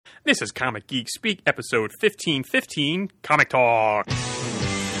This is Comic Geek Speak, episode 1515, Comic Talk.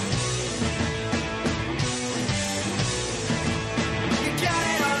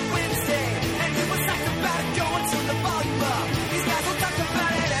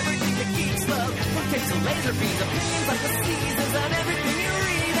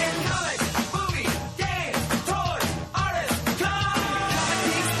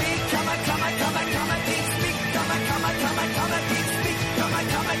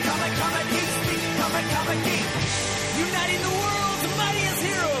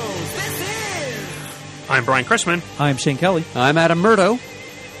 I'm Brian Chrisman. I'm Shane Kelly. I'm Adam Murdo.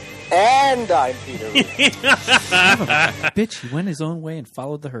 And I'm Peter. Bitch, he went his own way and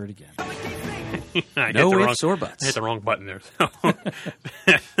followed the herd again. No ifs or buts. I hit the wrong button there.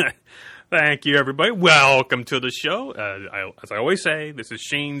 Thank you, everybody. Welcome to the show. As I always say, this is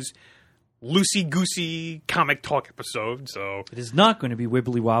Shane's loosey-goosey comic talk episode. So it is not going to be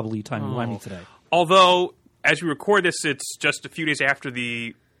wibbly-wobbly, timey-wimey today. Although, as we record this, it's just a few days after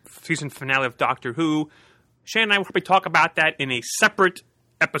the season finale of Doctor Who. Shane and I will probably talk about that in a separate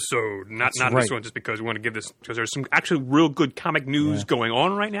episode, not right. This one, just because we want to give this, because there's some actually real good comic news going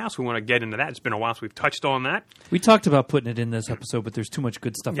on right now, so we want to get into that. It's been a while since we've touched on that. We talked about putting it in this episode, but there's too much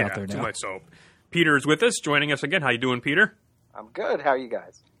good stuff out there now. Too much. So Peter is with us, joining us again. How you doing, Peter? I'm good. How are you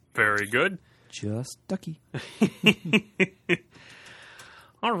guys? Very good. Just ducky.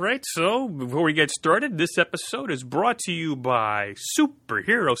 All right, so before we get started, this episode is brought to you by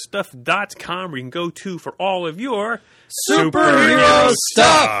superherostuff.com, where you can go to for all of your superhero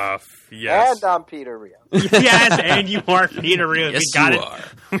stuff. Yes. And I'm Peter Rios. Yes, and you are Peter Rios. Yes, we got you it. are.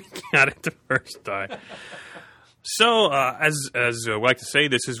 We got it the first time. So, as we like to say,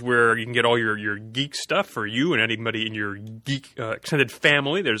 this is where you can get all your geek stuff for you and anybody in your geek extended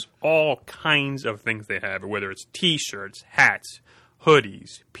family. There's all kinds of things they have, whether it's T-shirts, hats,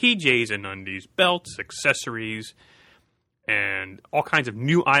 hoodies, PJs and undies, belts, accessories, and all kinds of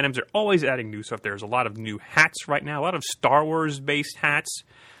new items. They're always adding new stuff. There's a lot of new hats right now, a lot of Star Wars-based hats,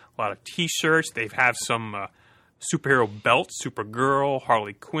 a lot of T-shirts. They have some superhero belts, Supergirl,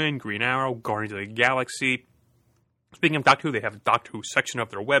 Harley Quinn, Green Arrow, Guardians of the Galaxy. Speaking of Doctor Who, they have a Doctor Who section of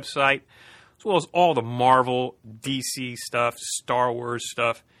their website, as well as all the Marvel, DC stuff, Star Wars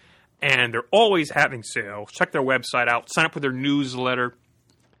stuff. And they're always having sales. Check their website out. Sign up for their newsletter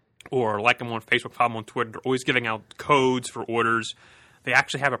or like them on Facebook, follow them on Twitter. They're always giving out codes for orders. They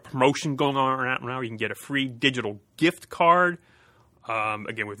actually have a promotion going on right now. You can get a free digital gift card,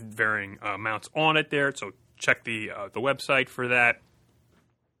 again, with varying amounts on it there. So check the website for that.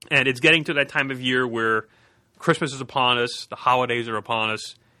 And it's getting to that time of year where Christmas is upon us. The holidays are upon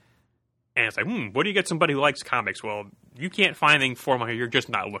us. And it's like, what do you get somebody who likes comics? Well, you can't find anything for them on here. You're just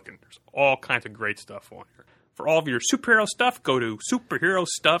not looking. There's all kinds of great stuff on here. For all of your superhero stuff, go to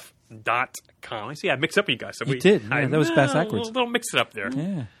superherostuff.com. I see I mixed up with you guys. So you did. Yeah, that was backwards. We'll mix it up there.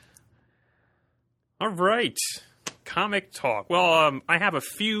 Yeah. All right. Comic talk. Well, I have a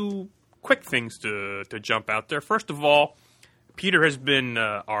few quick things to jump out there. First of all, Peter has been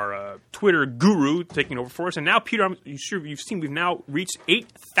our Twitter guru, taking over for us. And now, Peter, I'm sure you've seen we've now reached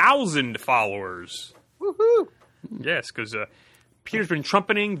 8,000 followers. Woohoo! Yes, because Peter's been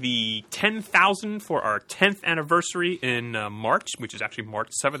trumpeting the 10,000 for our 10th anniversary in March, which is actually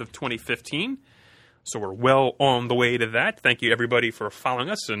March 7th of 2015. So we're well on the way to that. Thank you, everybody, for following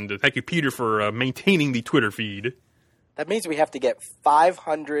us. And thank you, Peter, for maintaining the Twitter feed. That means we have to get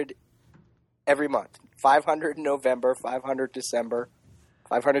 500 every month. 500 in November, 500 December,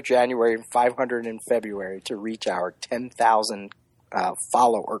 500 January, and 500 in February to reach our 10,000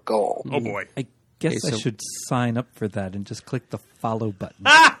 follower goal. Oh, boy. I guess Okay, I should sign up for that and just click the follow button.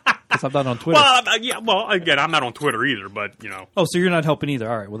 Because I'm not on Twitter. Well, again, I'm not on Twitter either, but, you know. Oh, so you're not helping either.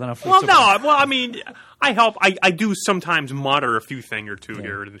 All right. Well, then I'll I mean, I help. I do sometimes monitor a few thing or two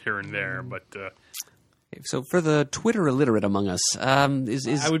here and there, but... So for the Twitter illiterate among us, I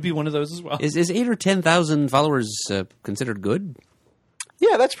would be one of those as well. Is 8,000 or 10,000 followers considered good?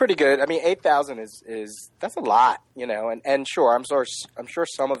 Yeah, that's pretty good. I mean, 8,000 is that's a lot, you know. And sure, I'm sure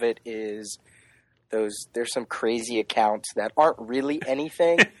some of it is there's some crazy accounts that aren't really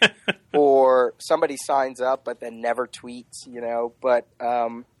anything, or somebody signs up but then never tweets, you know. But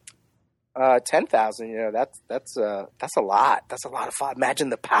 10,000, you know, that's a lot. That's a lot of fun. Imagine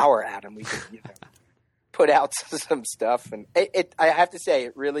the power, Adam. We could, you know, put out some stuff, and I have to say,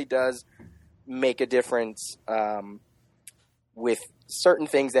 it really does make a difference with certain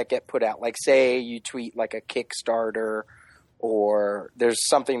things that get put out. Like, say you tweet like a Kickstarter, or there's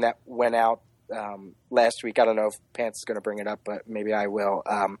something that went out last week. I don't know if Pants is going to bring it up, but maybe I will.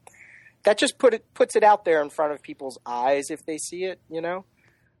 That just puts it out there in front of people's eyes if they see it, you know.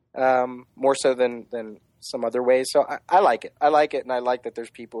 more so than some other ways. So I like it. I like it, and I like that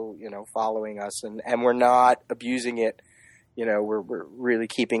there's people, following us, and we're not abusing it. We're really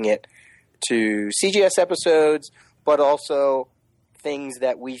keeping it to CGS episodes, but also things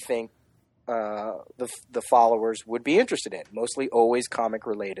that we think the followers would be interested in. Mostly always comic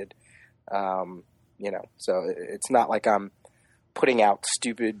related. So it's not like I'm putting out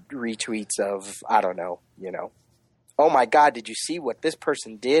stupid retweets of, I don't know, oh my God, did you see what this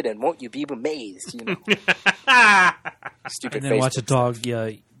person did? And won't you be amazed? Stupid. And then watch a dog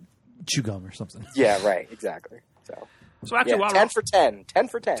chew gum or something. Yeah, right. Exactly. So actually, 10 for 10. 10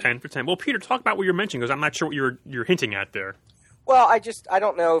 for 10. 10 for 10. Well, Peter, talk about what you're mentioning, because I'm not sure what you're hinting at there. Well, I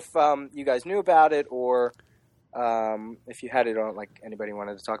don't know if you guys knew about it, or if you had it on, like, anybody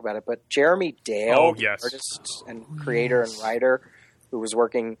wanted to talk about it. But Jeremy Dale, artist and creator and writer, who was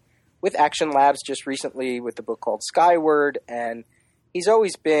working with Action Labs just recently with the book called Skyward, and he's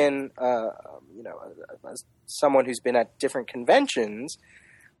always been, someone who's been at different conventions.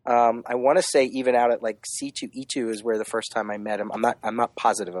 I want to say even out at like C2E2 is where the first time I met him. I'm not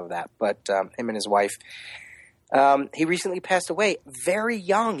positive of that, but him and his wife. He recently passed away very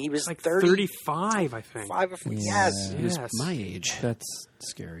young. He was like 35, I think. Yes. He was my age. That's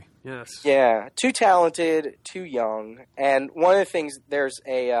scary. Yes. Yeah. Too talented, too young. And one of the things, there's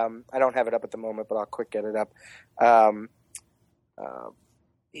a, I don't have it up at the moment, but I'll quick get it up.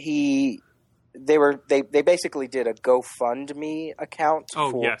 They basically did a GoFundMe account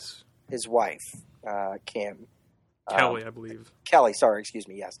for his wife, Kim. Kelly, I believe. Kelly, sorry, excuse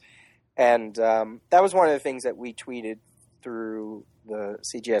me, yes. And that was one of the things that we tweeted through the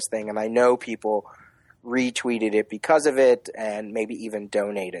CGS thing, and I know people retweeted it because of it and maybe even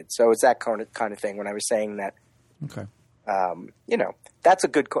donated. So it's that kind of thing when I was saying that, okay. That's a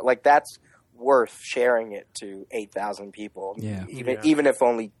good that's worth sharing it to 8,000 people. Yeah. Even if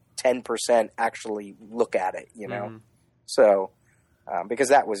only 10% actually look at it, Mm-hmm. So, because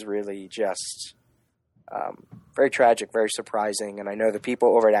that was really just very tragic, very surprising. And I know the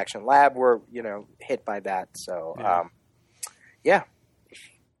people over at Action Lab were, hit by that. So,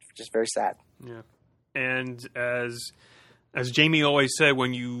 just very sad. Yeah. And as Jamie always said,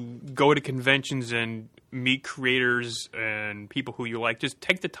 when you go to conventions and meet creators and people who you like, just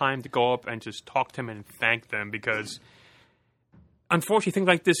take the time to go up and just talk to them and thank them, because unfortunately things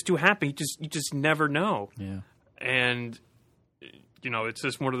like this do happen. You just never know. Yeah. And it's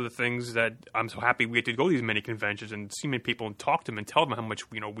just one of the things that I'm so happy we get to go to these many conventions and see many people and talk to them and tell them how much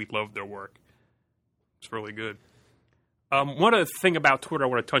we love their work. It's really good. One other thing about Twitter I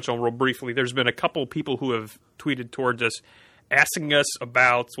want to touch on real briefly. There's been a couple of people who have tweeted towards us asking us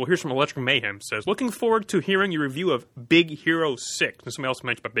about, well, here's from Electric Mayhem. It says, looking forward to hearing your review of Big Hero 6. And somebody else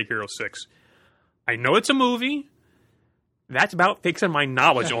mentioned about Big Hero 6. I know it's a movie. That's about fixing my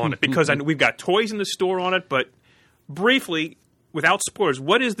knowledge on it, because we've got toys in the store on it. But briefly, without spoilers,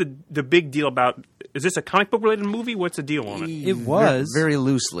 what is the big deal about? Is this a comic book related movie? What's the deal on it? It was very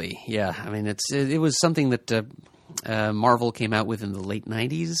loosely, yeah. I mean, it was something that Marvel came out with in the late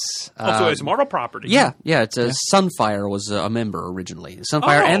 90s. So it's a Marvel property. Yeah. It's Sunfire was a member originally.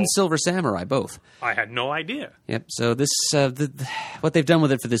 Sunfire and Silver Samurai both. I had no idea. Yep. So this what they've done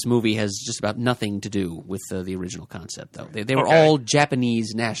with it for this movie has just about nothing to do with the original concept, though. They were all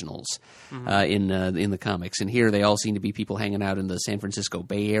Japanese nationals in the comics, and here they all seem to be people hanging out in the San Francisco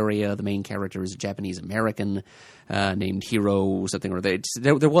Bay Area. The main character is a Japanese American named Hiro something, or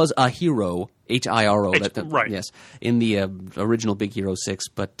there was a Hiro, Hiro. Right. Yes, in the original Big Hero 6,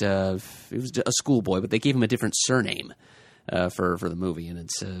 but it was a schoolboy, but they gave him a different surname for the movie, and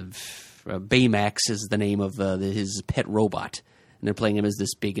it's Baymax is the name of his pet robot, and they're playing him as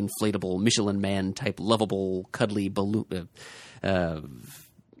this big inflatable Michelin Man type, lovable, cuddly balloon.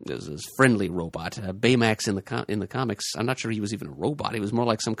 This friendly robot. Baymax in the comics, I'm not sure he was even a robot. He was more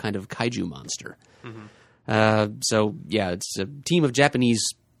like some kind of kaiju monster. Mm-hmm. So yeah, it's a team of Japanese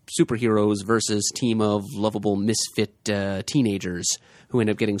superheroes versus team of lovable misfit teenagers who end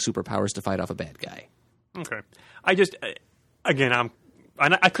up getting superpowers to fight off a bad guy. Okay. I just, again,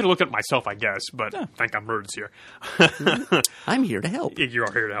 I could have looked at it myself, I guess, but thank God Murd's here. I'm here to help. You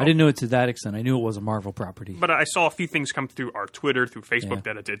are here to help. I didn't know it to that extent. I knew it was a Marvel property. But I saw a few things come through our Twitter, through Facebook,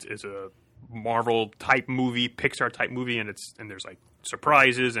 that it's a Marvel-type movie, Pixar-type movie, and there's, like,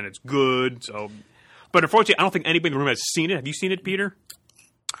 surprises, and it's good. So, but unfortunately, I don't think anybody in the room has seen it. Have you seen it, Peter?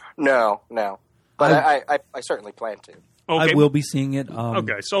 No. But I certainly plan to. Okay. I will be seeing it.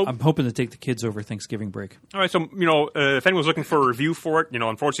 Okay, so I'm hoping to take the kids over Thanksgiving break. All right, so if anyone's looking for a review for it,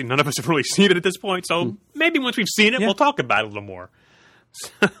 unfortunately none of us have really seen it at this point. So maybe once we've seen it, we'll talk about it a little more.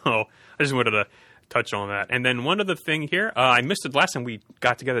 So I just wanted to touch on that. And then one other thing here, I missed it last time we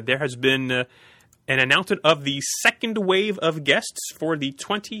got together. There has been an announcement of the second wave of guests for the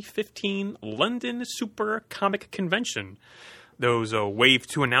 2015 London Super Comic Convention. Those Wave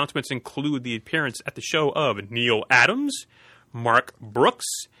 2 announcements include the appearance at the show of Neil Adams, Mark Brooks,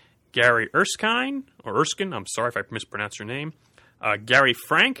 Gary Erskine, I'm sorry if I mispronounced your name, Gary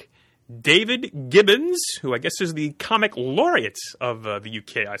Frank, David Gibbons, who I guess is the comic laureate of the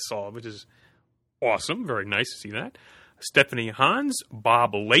UK I saw, which is awesome. Very nice to see that. Stephanie Hans,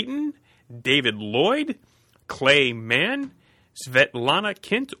 Bob Layton, David Lloyd, Clay Mann, Svetlana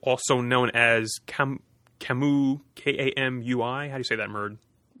Kint, also known as Camus, K-A-M-U-I. How do you say that, Murd?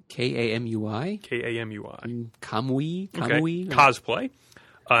 K-A-M-U-I? K-A-M-U-I. Kamui? Okay. Cosplay.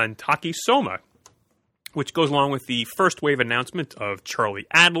 And Taki Soma, which goes along with the first wave announcement of Charlie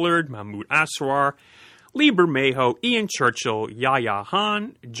Adler, Mahmoud Asrar, Lee Bermejo, Ian Churchill, Yaya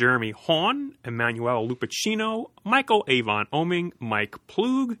Han, Jeremy Hawn, Emmanuel Lupacino, Michael Avon Oming, Mike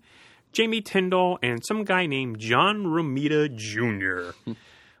Plug, Jamie Tyndall, and some guy named John Romita Jr.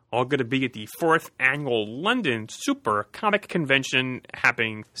 All going to be at the 4th Annual London Super Comic Convention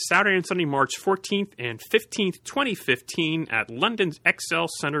happening Saturday and Sunday, March 14th and 15th, 2015 at London's Excel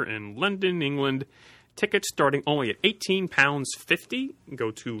Centre in London, England. Tickets starting only at £18.50. Go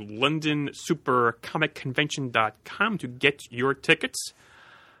to londonsupercomicconvention.com to get your tickets.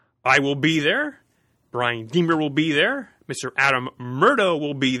 I will be there. Brian Deemer will be there. Mr. Adam Murdo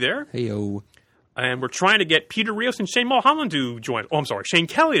will be there. Heyo. And we're trying to get Peter Rios and Shane Mulholland to join. Oh, I'm sorry, Shane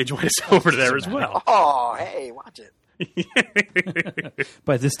Kelly to join us over there as well. Oh, hey, watch it.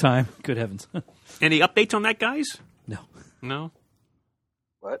 By this time, good heavens. Any updates on that, guys? No. No?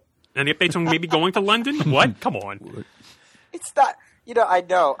 What? Any updates on maybe going to London? What? Come on. It's not. I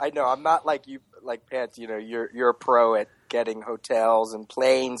know. I'm not like you, like Pants. You're a pro at getting hotels and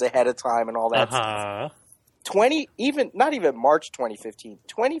planes ahead of time and all that stuff. Not even March 2015.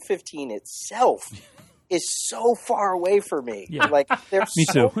 2015 itself is so far away for me. Yeah. Like there's Me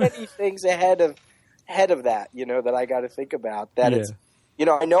so too. many things ahead of that, that I got to think about. That it's,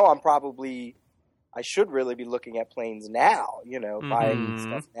 I know I should really be looking at planes now, buying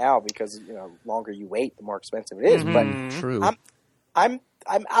stuff now because longer you wait, the more expensive it is. But True. I'm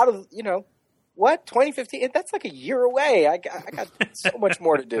out of 2015. That's like a year away. I got so much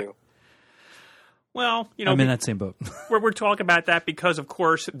more to do. Well, I'm in that same boat. we're talking about that because, of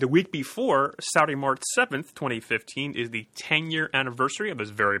course, the week before, Saturday, March 7th, 2015, is the 10-year anniversary of this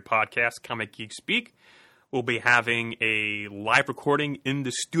very podcast, Comic Geek Speak. We'll be having a live recording in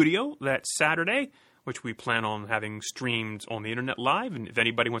the studio that Saturday, which we plan on having streamed on the internet live. And if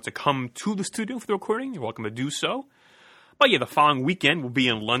anybody wants to come to the studio for the recording, you're welcome to do so. But yeah, the following weekend we'll be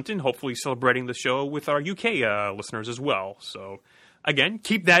in London, hopefully celebrating the show with our UK listeners as well. So again,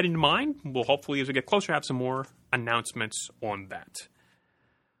 keep that in mind. We'll hopefully, as we get closer, have some more announcements on that.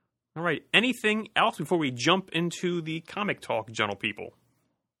 All right. Anything else before we jump into the comic talk, gentle people?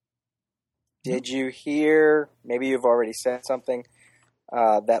 Did you hear, maybe you've already said something,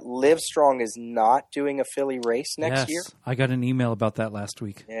 that Livestrong is not doing a Philly race next year? I got an email about that last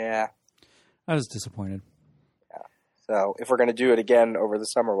week. Yeah. I was disappointed. Yeah. So if we're going to do it again over the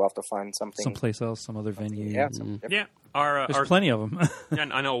summer, we'll have to find something. Someplace else, some other venue. Yeah, something different. Yeah. There's plenty of them.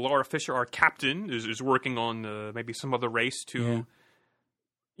 And I know Laura Fisher, our captain, is working on maybe some other race to,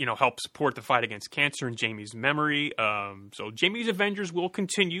 help support the fight against cancer in Jamie's memory. So Jamie's Avengers will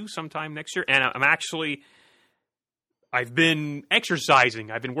continue sometime next year. And I've been exercising.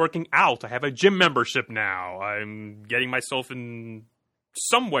 I've been working out. I have a gym membership now. I'm getting myself in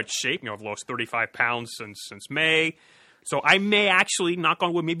somewhat shape. I've lost 35 pounds since May. So I may actually, knock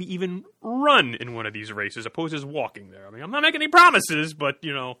on wood, maybe even run in one of these races, opposed to just walking there. I mean, I'm not making any promises, but,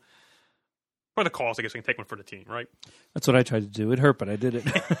 for the cause, I guess I can take one for the team, right? That's what I tried to do. It hurt, but I did it.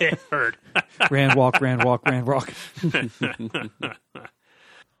 It hurt. Ran, walk.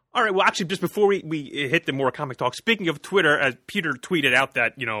 All right, well, actually, just before we hit the more comic talk, speaking of Twitter, as Peter tweeted out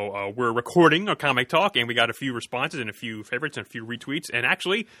that, we're recording a comic talk, and we got a few responses and a few favorites and a few retweets, and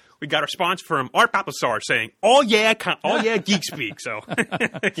actually, we got a response from Art Papasar saying, oh yeah, Geek Speak, so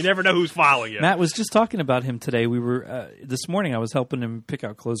you never know who's following you. Matt was just talking about him today. We were, this morning, I was helping him pick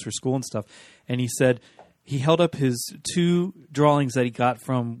out clothes for school and stuff, and he said he held up his 2 drawings that he got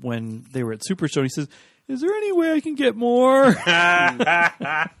from when they were at Super Show, and he says, is there any way I can get more?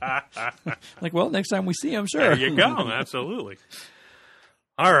 Like, well, next time we see him, sure. There you go. Absolutely.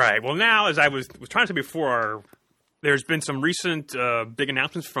 All right. Well, now, as I was trying to say before, there's been some recent big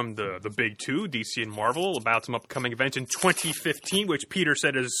announcements from the big 2, DC and Marvel, about some upcoming events in 2015, which Peter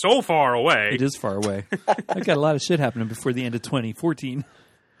said is so far away. It is far away. I got a lot of shit happening before the end of 2014.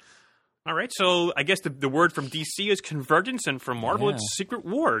 All right, so I guess the word from DC is Convergence, and from Marvel Yeah. it's Secret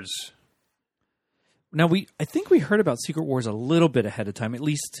Wars. Now, I think we heard about Secret Wars a little bit ahead of time. At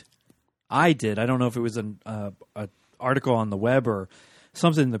least I did. I don't know if it was an article on the web or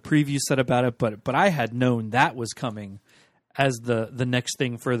something the preview said about it, but I had known that was coming as the next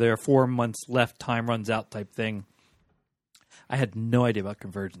thing for their 4 months left, time runs out type thing. I had no idea about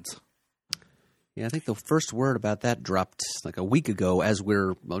Convergence. Yeah, I think the first word about that dropped like a week ago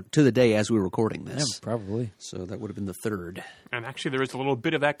to the day as we were recording this. Yeah, probably. So that would have been the third. And actually, there is a little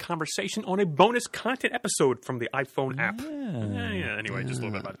bit of that conversation on a bonus content episode from the iPhone app. Yeah, anyway, just a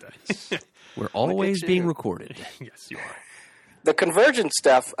little bit about that. We're always being recorded. Yes, you are. The Convergence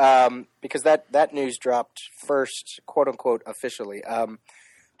stuff, because that news dropped first, quote unquote, officially,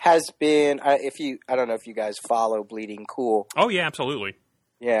 has been. I don't know if you guys follow Bleeding Cool. Oh, yeah, absolutely.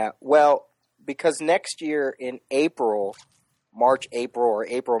 Yeah, well, because next year in March, April, or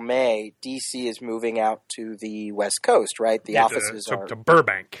April, May, DC is moving out to the West Coast, right? The offices are to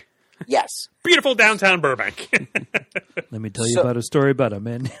Burbank. Yes. Beautiful downtown Burbank. Let me tell you about a story about a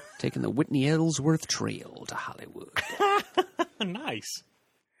man. Taking the Whitney Ellsworth Trail to Hollywood. Nice.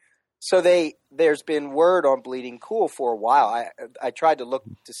 So there's been word on Bleeding Cool for a while. I tried to look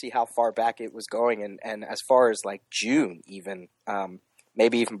to see how far back it was going, and as far as like June even,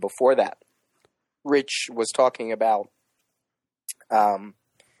 maybe even before that. Rich was talking about that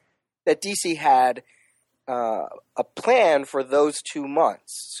DC had a plan for those 2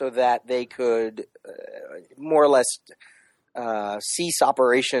 months so that they could more or less cease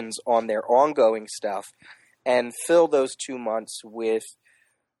operations on their ongoing stuff and fill those 2 months with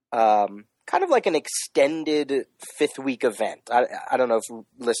kind of like an extended fifth week event. I don't know if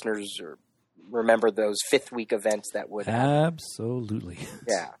listeners remember those fifth week events that would happen. Absolutely.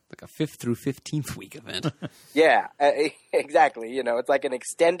 Yeah. Like a 5th through 15th week event. Yeah, exactly. You know, it's like an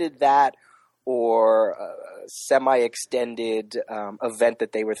extended that or a semi-extended event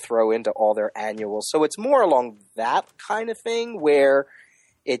that they would throw into all their annuals. So it's more along that kind of thing where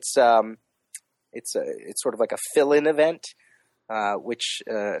it's sort of like a fill-in event, which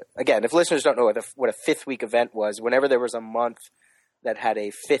again, if listeners don't know what a fifth week event was, whenever there was a month that had a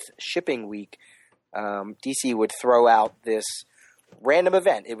fifth shipping week, DC would throw out this random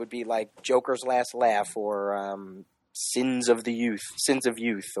event. It would be like Joker's Last Laugh or Sins of Youth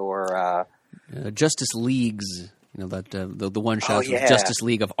or Justice Leagues. You know, that the one shots yeah. with Justice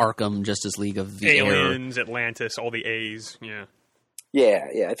League of Arkham, Justice League of the Aliens, Atlantis, all the A's. Yeah.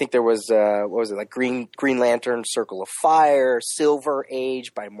 Yeah. I think there was what was it, like Green Lantern, Circle of Fire, Silver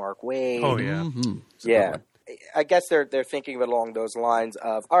Age by Mark Waid. Oh yeah. Mm-hmm. Yeah. I guess they're thinking of it along those lines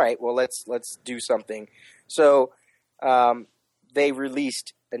of, all right, well let's do something. So they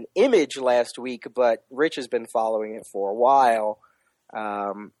released an image last week, but Rich has been following it for a while,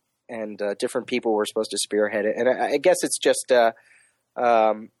 and different people were supposed to spearhead it. And I guess it's just one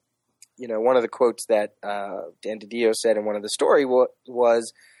of the quotes that Dan DiDio said in one of the story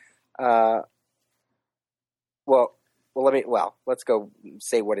was, let's go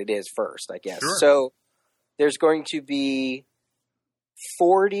say what it is first, I guess. Sure. So there's going to be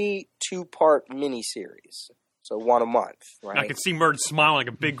 40 two-part miniseries, so one a month, right? I can see Murd smiling,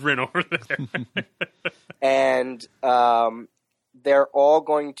 a big grin over there. And they're all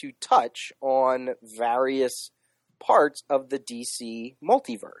going to touch on various parts of the DC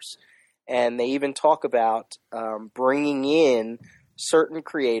multiverse. And they even talk about bringing in certain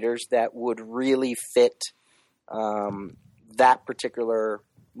creators that would really fit that particular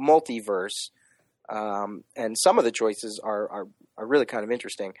multiverse. And some of the choices are really kind of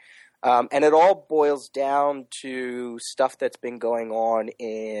interesting. And it all boils down to stuff that's been going on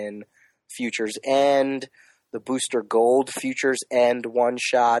in Futures End, the Booster Gold Futures End one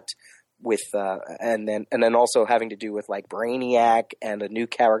shot, with and then also having to do with like Brainiac and a new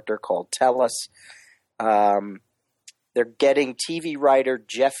character called Tellus. They're getting TV writer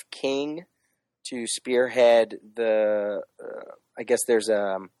Jeff King to spearhead the. I guess there's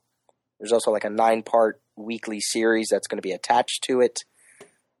also like a 9-part weekly series that's going to be attached to it.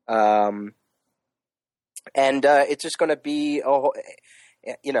 And it's just going to be,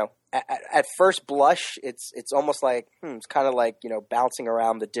 at first blush, it's almost like, it's kind of like, bouncing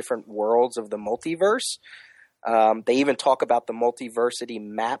around the different worlds of the multiverse. They even talk about the multiversity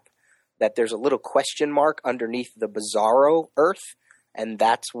map, that there's a little question mark underneath the Bizarro Earth. And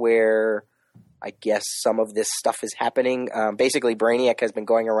that's where I guess some of this stuff is happening. Basically, Brainiac has been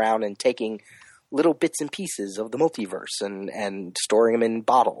going around and taking little bits and pieces of the multiverse and storing them in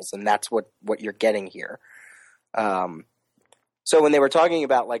bottles, and that's what you're getting here. So when they were talking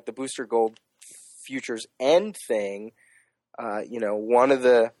about like the Booster Gold Futures End thing, one of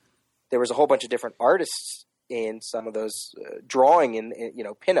the there was a whole bunch of different artists in some of those drawing in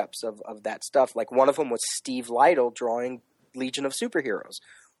pinups of that stuff. Like one of them was Steve Lytle drawing Legion of Superheroes,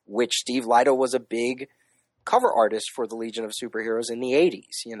 which Steve Lytle was a big cover artist for the Legion of Superheroes in the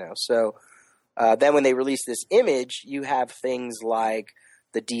 80s, So then when they released this image, you have things like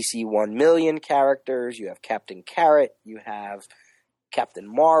the DC 1 million characters, you have Captain Carrot, you have Captain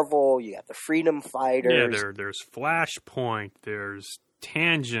Marvel, you have the Freedom Fighters. Yeah, there's Flashpoint, there's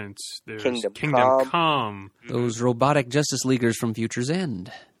Tangents, there's Kingdom Come. Those robotic Justice Leaguers from Future's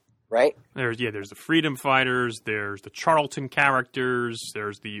End. Right? There's the Freedom Fighters, there's the Charlton characters,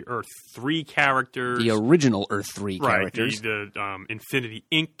 there's the Earth 3 characters. The original Earth 3 characters. The Infinity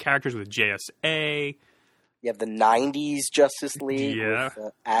Inc. characters with JSA. You have the 90s Justice League with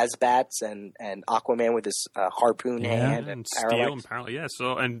Asbats and Aquaman with his harpoon hand and Steel and Parallax. Yeah,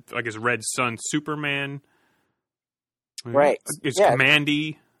 so, and I guess Red Sun Superman. Right. It's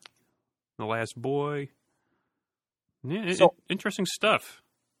Commandy, The Last Boy. Yeah, interesting stuff.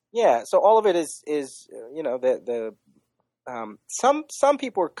 Yeah, so all of it is some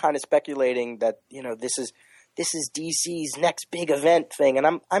people are kind of speculating that this is DC's next big event thing, and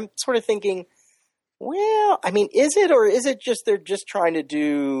I'm sort of thinking, well, I mean, is it, or is it just they're just trying to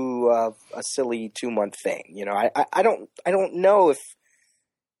do a silly 2-month thing? I don't know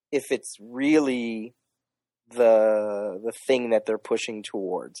if it's really the thing that they're pushing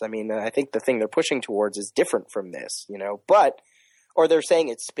towards. I mean, I think the thing they're pushing towards is different from this, or they're saying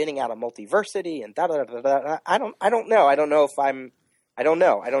it's spinning out a multiversity and da da da da. I don't know. I don't know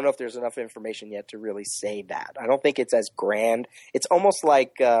if there's enough information yet to really say that. I don't think it's as grand. It's almost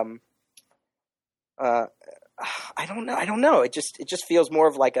like I don't know. It just feels more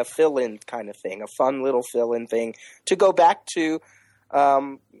of like a fill-in kind of thing, a fun little fill-in thing to go back to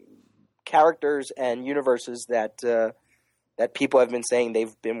characters and universes that people have been saying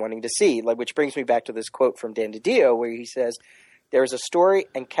they've been wanting to see. Like, which brings me back to this quote from Dan DiDio where he says, "There is a story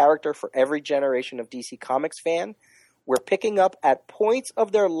and character for every generation of DC Comics fan. We're picking up at points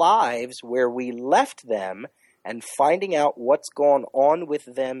of their lives where we left them and finding out what's gone on with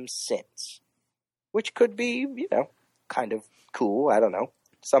them since." Which could be, kind of cool. I don't know.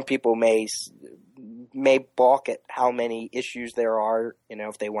 Some people may balk at how many issues there are,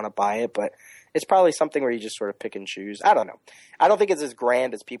 if they want to buy it. But it's probably something where you just sort of pick and choose. I don't know. I don't think it's as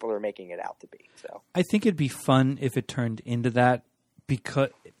grand as people are making it out to be. So I think it'd be fun if it turned into that,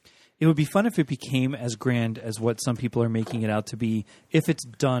 because it would be fun if it became as grand as what some people are making it out to be, if it's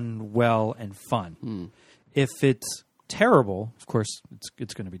done well and fun. If it's terrible, of course,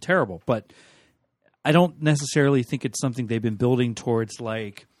 it's going to be terrible. But I don't necessarily think it's something they've been building towards,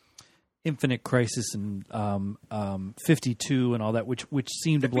 like Infinite Crisis and 52 and all that, which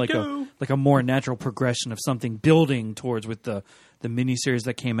seemed like a more natural progression of something building towards with the miniseries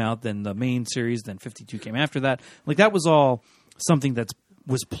that came out, then the main series, then 52 came after that. Like, that was all something that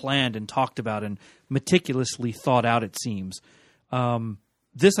was planned and talked about and meticulously thought out, it seems.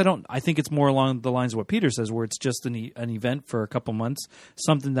 This, I think it's more along the lines of what Peter says, where it's just an event for a couple months,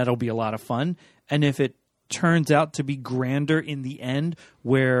 something that'll be a lot of fun. And if it turns out to be grander in the end,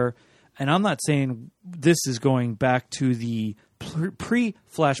 and I'm not saying this is going back to the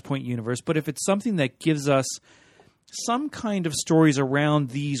pre-Flashpoint universe, but if it's something that gives us some kind of stories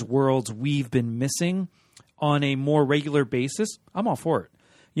around these worlds we've been missing on a more regular basis, I'm all for it.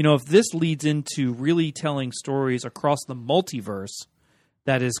 If this leads into really telling stories across the multiverse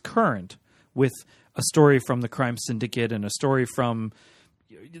that is current, with a story from the Crime Syndicate and a story from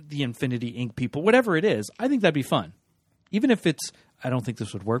the Infinity Inc. people, whatever it is, I think that'd be fun. Even if it's, I don't think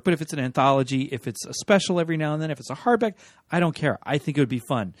this would work, but if it's an anthology, if it's a special every now and then, if it's a hardback, I don't care. I think it would be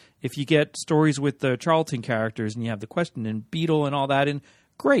fun. If you get stories with the Charlton characters and you have the Question and Beetle and all that, and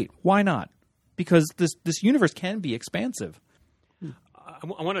great, why not? Because this universe can be expansive.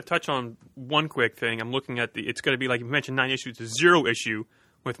 I want to touch on one quick thing. I'm looking at it's going to be, like you mentioned, 9 issues. It's a 0 issue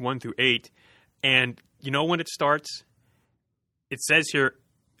with 1 through 8. And when it starts? It says here,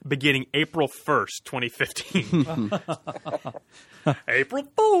 beginning April 1st, 2015. April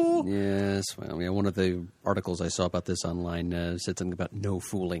Fool! Yes. Well, one of the articles I saw about this online said something about no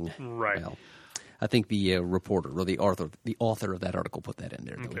fooling. Right. Well, I think the reporter or the author of that article put that in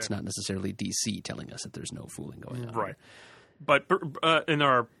there, though. Okay. It's not necessarily DC telling us that there's no fooling going on. Right. But in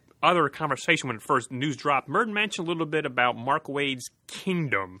our other conversation when the first news dropped, Murd mentioned a little bit about Mark Waid's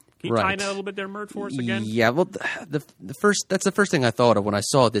Kingdom Can you tie that a little bit there, Mert, for us again? Yeah, well, that's the first thing I thought of when I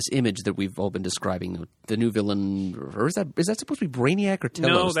saw this image that we've all been describing. The new villain, or is that supposed to be Brainiac or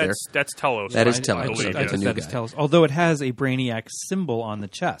Telos? No, that's Telos. That is Telos. I Okay, guess the new that is guy. Telos. Although it has a Brainiac symbol on the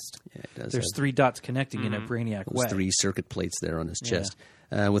chest. Yeah, it does. There's 3 dots connecting in a Brainiac way. 3 circuit plates there on his chest.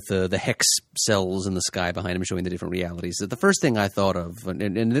 With the hex cells in the sky behind him showing the different realities. The first thing I thought of,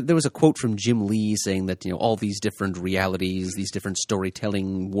 and there was a quote from Jim Lee saying that all these different realities, these different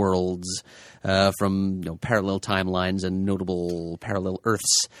storytelling worlds from parallel timelines and notable parallel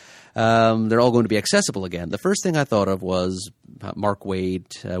Earths, they're all going to be accessible again. The first thing I thought of was Mark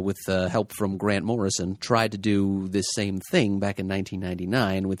Waid, with help from Grant Morrison, tried to do this same thing back in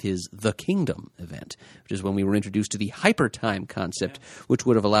 1999 with his The Kingdom event, which is when we were introduced to the hypertime concept, which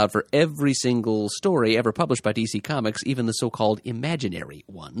would have allowed for every single story ever published by DC Comics, even the so-called imaginary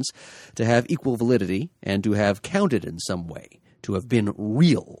ones, to have equal validity and to have counted in some way, to have been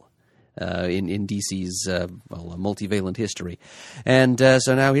real. In DC's multivalent history. And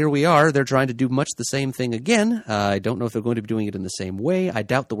so now here we are. They're trying to do much the same thing again. I don't know if they're going to be doing it in the same way. I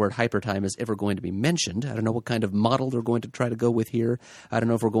doubt the word hypertime is ever going to be mentioned. I don't know what kind of model they're going to try to go with here. I don't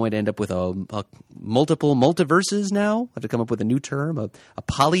know if we're going to end up with a multiple multiverses now. Have to come up with a new term, a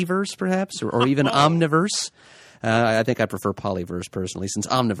polyverse perhaps, or even omniverse. I think I prefer polyverse personally, since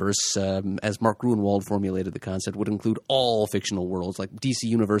omniverse, as Mark Gruenwald formulated the concept, would include all fictional worlds like DC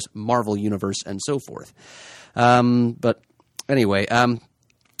Universe, Marvel Universe, and so forth. But anyway,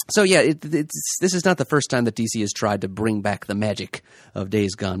 so yeah, this is not the first time that DC has tried to bring back the magic of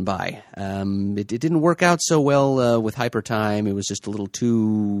days gone by. It didn't work out so well with Hypertime. It was just a little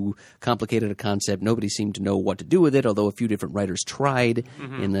too complicated a concept. Nobody seemed to know what to do with it, although a few different writers tried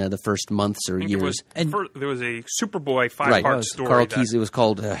in the first months or years. There was a Superboy 5-part story. Carl Keyes, it was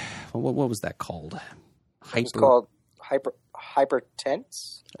called, what was that called? It was called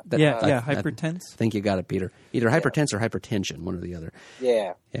Hypertense? Hypertense. I think you got it, Peter. Either hypertense or hypertension, one or the other.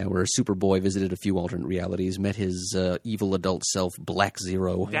 Yeah. Yeah, where Superboy visited a few alternate realities, met his evil adult self, Black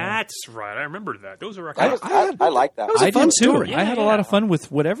Zero. That's right. I remember that. Those are I like that. That was a fun story. I had a lot of fun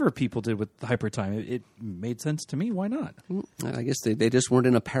with whatever people did with Hypertime. It made sense to me. Why not? I guess they just weren't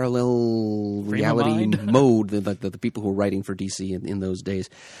in a parallel reality mode like the people who were writing for DC in those days.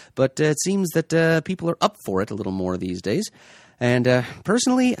 But it seems that people are up for it a little more these days. And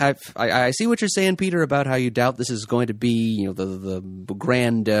personally, I see what you're saying, Peter, about how you doubt this is going to be, the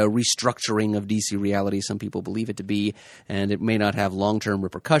grand restructuring of DC reality. Some people believe it to be, and it may not have long-term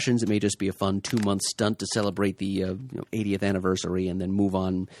repercussions. It may just be a fun 2-month stunt to celebrate the 80th anniversary and then move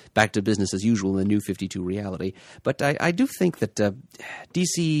on back to business as usual in the new 52 reality. But I do think that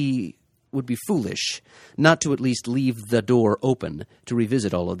DC would be foolish not to at least leave the door open to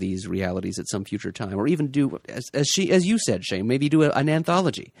revisit all of these realities at some future time, or even do, as you said, Shane, maybe do an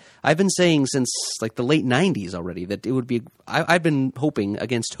anthology. I've been saying since like the late 90s already that it would be. I've been hoping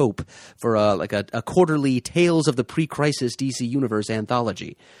against hope for a quarterly Tales of the Pre-Crisis DC Universe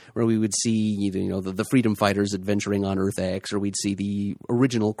anthology, where we would see the Freedom Fighters adventuring on Earth X, or we'd see the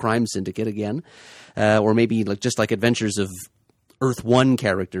original Crime Syndicate again, or maybe just like Adventures of Earth 1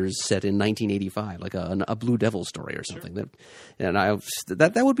 characters set in 1985, like a Blue Devil story or something. Sure.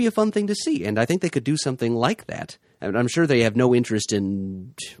 That would be a fun thing to see, and I think they could do something like that. I'm sure they have no interest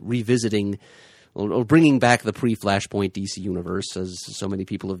in revisiting or bringing back the pre-Flashpoint DC universe, as so many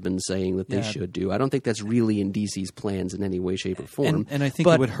people have been saying that they should do. I don't think that's really in DC's plans in any way, shape, or form. And I think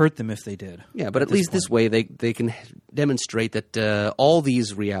it would hurt them if they did. Yeah, but at least this way they can demonstrate that all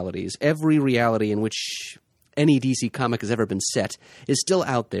these realities, every reality in which any DC comic has ever been set, is still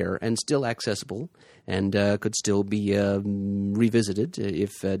out there and still accessible, and could still be revisited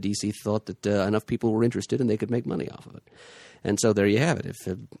if DC thought that enough people were interested and they could make money off of it. And so there you have it.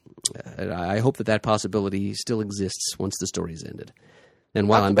 I hope that possibility still exists once the story's ended. And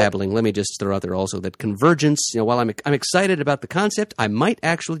while I'm babbling, let me just throw out there also that Convergence, while I'm excited about the concept, I might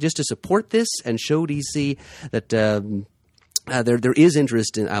actually, just to support this and show DC that there is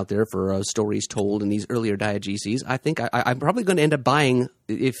interest out there for stories told in these earlier diegeses. I think I'm probably going to end up buying,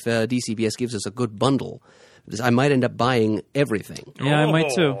 if DCBS gives us a good bundle, I might end up buying everything. Yeah, I might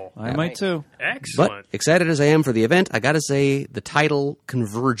too. I might too. Excellent. But excited as I am for the event, I got to say the title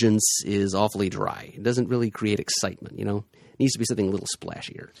Convergence is awfully dry. It doesn't really create excitement, It needs to be something a little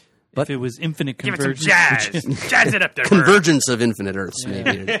splashier. But if it was Infinite Give Convergence, it some jazz. Jazz it up there. Convergence of Infinite Earths,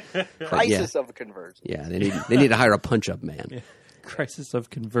 maybe. Crisis of Convergence. Yeah, they need to hire a punch-up man. Yeah. Crisis of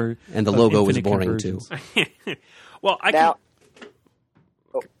Convergence. And the logo was boring, too. Well, I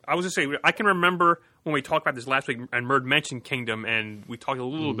was going to say, I can remember when we talked about this last week, and Murd mentioned Kingdom, and we talked a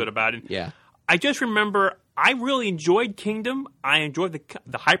little bit about it. Yeah. I just remember I really enjoyed Kingdom. I enjoyed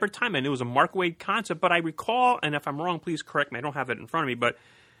the hyper time, and it was a Mark Waid concept. But I recall, and if I'm wrong, please correct me. I don't have it in front of me. But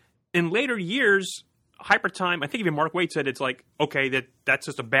in later years, hyper time, I think even Mark Waid said it's like, okay, that's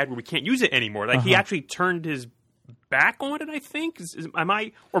just a bad word. We can't use it anymore. Like he actually turned his back on it, I think.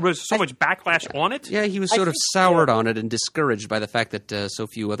 Or was so much backlash on it? Yeah, he was sort of soured on it and discouraged by the fact that so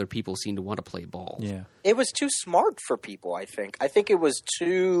few other people seem to want to play ball. Yeah. It was too smart for people, I think. I think it was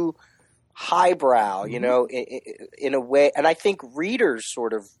too highbrow, you know, in a way. And I think readers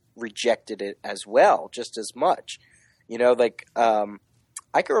sort of rejected it as well, just as much. You know, like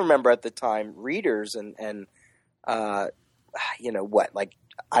I can remember at the time readers and you know what, like,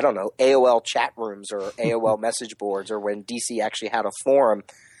 I don't know, AOL chat rooms or AOL message boards, or when DC actually had a forum,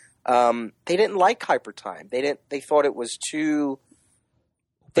 they didn't like Hypertime. They thought it was too.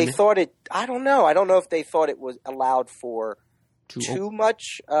 They thought it. I don't know. I don't know if they thought it was allowed for too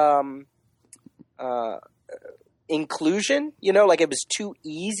much inclusion. You know, like it was too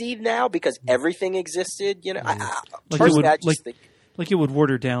easy now because everything existed. You know, personally, I just think like it would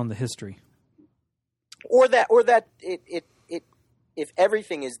water down the history, or that it. If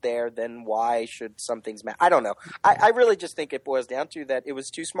everything is there, then why should some things matter? I don't know. I really just think it boils down to that it was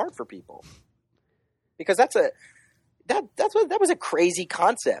too smart for people, because that was a crazy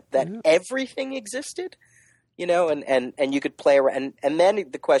concept that everything existed, you know, and you could play around. And then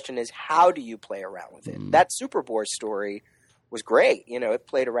the question is, how do you play around with it? That Superboy story was great. You know, it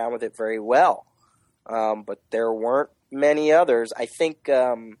played around with it very well. But there weren't many others. I think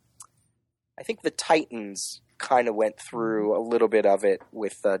the Titans kind of went through a little bit of it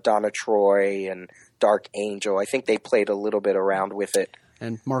with Donna Troy and Dark Angel. I think they played a little bit around with it.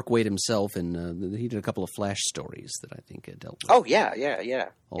 And Mark Waid himself, and he did a couple of Flash stories that I think dealt with. Oh, yeah.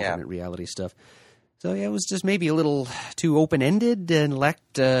 Alternate reality stuff. So, yeah, it was just maybe a little too open-ended and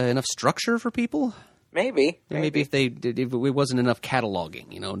lacked enough structure for people. Maybe if it wasn't enough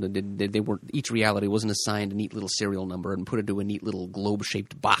cataloging, you know, they weren't, each reality wasn't assigned a neat little serial number and put into a neat little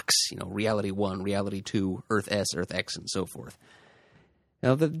globe-shaped box, you know, reality 1, reality 2, Earth S, Earth X, and so forth.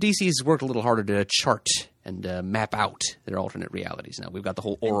 Now, the DC's worked a little harder to chart and map out their alternate realities. Now, we've got the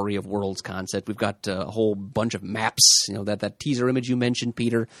whole Orrery of Worlds concept. We've got a whole bunch of maps, you know, that teaser image you mentioned,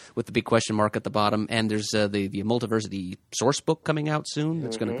 Peter, with the big question mark at the bottom. And there's the Multiversity source book coming out soon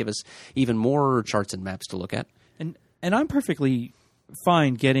that's going to give us even more charts and maps to look at. And I'm perfectly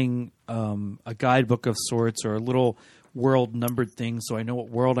fine getting a guidebook of sorts or a little world-numbered thing so I know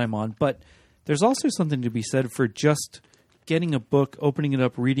what world I'm on. But there's also something to be said for just getting a book, opening it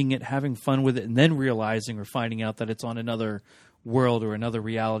up, reading it, having fun with it, and then realizing or finding out that it's on another world or another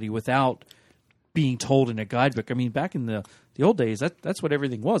reality without being told in a guidebook. I mean, back in the old days, that's what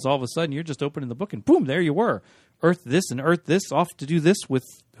everything was. All of a sudden, you're just opening the book, and boom, there you were. Earth this and Earth this, off to do this with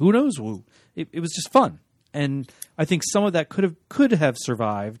who knows who. It was just fun. And I think some of that could have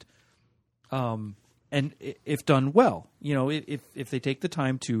survived, and if done well. You know, if they take the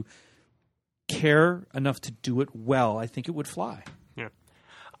time to care enough to do it well, I think it would fly. Yeah.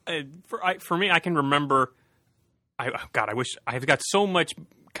 For me, I can remember. I wish I've got so much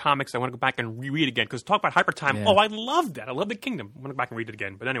comics I want to go back and reread again, because talk about Hypertime. Yeah. Oh, I love that. I love the Kingdom. I want to go back and read it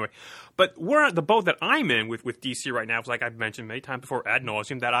again. But anyway, the boat that I'm in with DC right now is, like I've mentioned many times before ad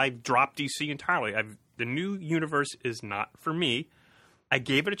nauseum, that I've dropped DC entirely. The new universe is not for me. I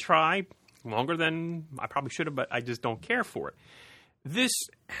gave it a try longer than I probably should have, but I just don't care for it. This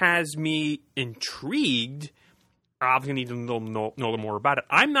has me intrigued. Obviously, need to know a little more about it.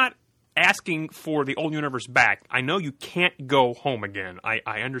 I'm not asking for the old universe back. I know you can't go home again.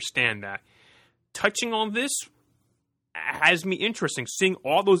 I understand that. Touching on this has me interesting. Seeing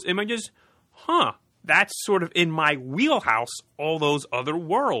all those images, that's sort of in my wheelhouse, all those other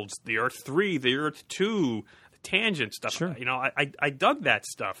worlds. The Earth 3, the Earth 2, the tangent stuff. Sure. You know, I dug that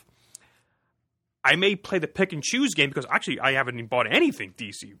stuff. I may play the pick and choose game, because actually I haven't even bought anything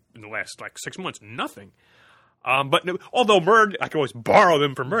DC in the last 6 months. Nothing. But although Murd, I can always borrow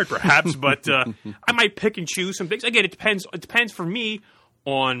them from Murd perhaps, but I might pick and choose some things. Again, it depends. It depends for me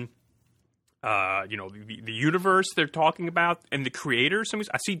on the universe they're talking about and the creators.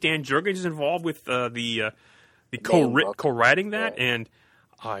 I see Dan Jurgens is involved with the co-writing that, and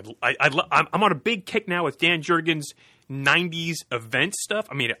I'm on a big kick now with Dan Jurgens' 90s event stuff.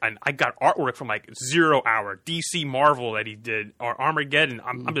 I mean, I got artwork from 0 Hour, DC Marvel that he did, or Armageddon.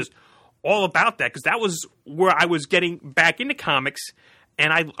 I'm just all about that, because that was where I was getting back into comics,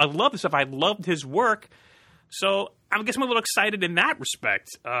 and I love the stuff. I loved his work, so I guess I'm a little excited in that respect.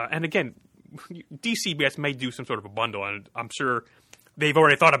 And again, DCBS may do some sort of a bundle, and I'm sure they've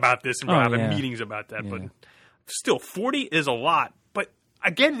already thought about this and having meetings about that. Yeah. But still, 40 is a lot. But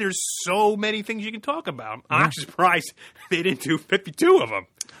again, there's so many things you can talk about. I'm actually surprised they didn't do 52 of them.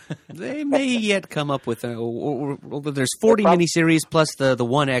 They may yet come up with there's 40 miniseries plus the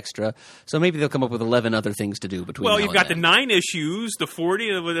one extra, so maybe they'll come up with 11 other things to do between. Well, now you've and got then. the 9 issues, the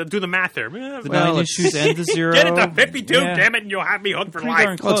 40. Do the math there. The 9 issues and the 0. Get it to 52, Yeah. damn it, and you'll have me hooked for Pretty life.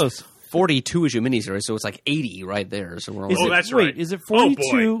 darn close. 42 issue miniseries, so it's like 80 right there. So we're Is all it, that's right. Wait, is it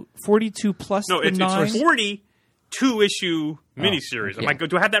Oh, 42 plus No, the it's 9? 42 issue miniseries. okay.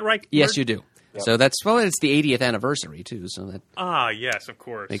 Do I have that right? Yes, you do. So it's the 80th anniversry too. So that Yes, of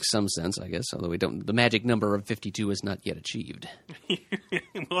course. makes some sense, I guess. Although the magic number of 52 is not yet achieved.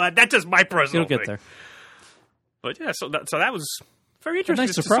 Well, that's just my personal It'll get thing. there. But yeah, so that was very interesting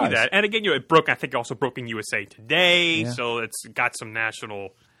nice to surprise. see that. And again, it broke. I think also broke in USA Today, Yeah. so it's got some national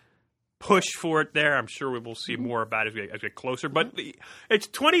push for it there. I'm sure we will see more about it as we get closer. But it's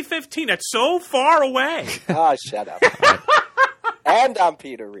 2015. That's so far away. Shut up. And I'm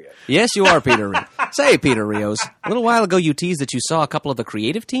Peter Rios. Yes, you are, Peter Rios. Say, Peter Rios, a little while ago you teased that you saw a couple of the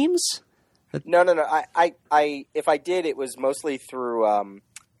creative teams? No. I if I did, it was mostly through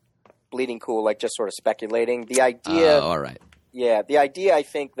Bleeding Cool, like just sort of speculating. The idea, all right. yeah, the idea I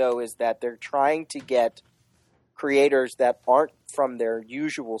think though is that they're trying to get creators that aren't from their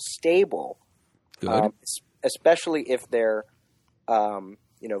usual stable, Good. especially if they're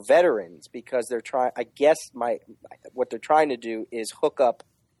veterans, because they're trying. I guess what they're trying to do is hook up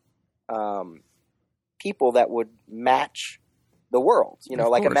people that would match the worlds. Of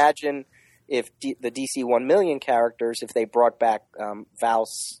Like course. imagine if the DC 1 million characters, if they brought back Val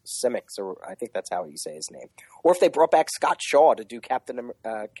Simmons, or I think that's how you say his name, or if they brought back Scott Shaw to do Captain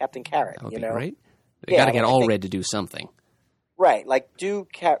Carrot. That would be great. They Yeah, got to get I all think- red to do something. Right, like do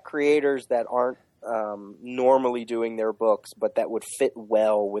creators that aren't normally doing their books, but that would fit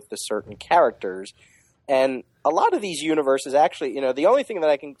well with the certain characters. And a lot of these universes actually, the only thing that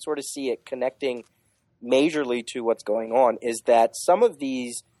I can sort of see it connecting majorly to what's going on is that some of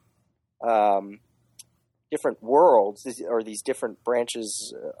these different worlds or these different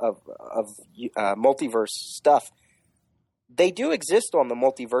branches of multiverse stuff, they do exist on the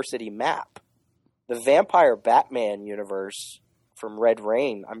multiversity map. The Vampire Batman universe from Red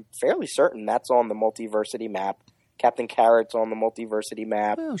Rain, I'm fairly certain that's on the multiversity map. Captain Carrot's on the multiversity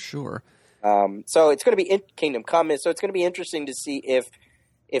map. Well, sure. So it's going to be Kingdom Come. So it's going to be interesting to see if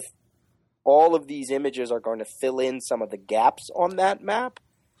all of these images are going to fill in some of the gaps on that map.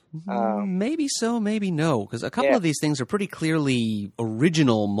 Maybe so, maybe no, because a couple of these things are pretty clearly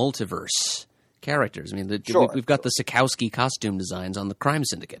original multiverse characters. I mean, we've got the Sikowski costume designs on the Crime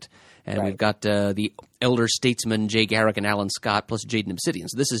Syndicate, and we've got the Elder Statesman Jay Garrick and Alan Scott plus Jaden Obsidian.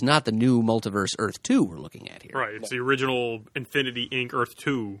 So this is not the new multiverse Earth 2 we're looking at here. Right. It's the original Infinity Inc. Earth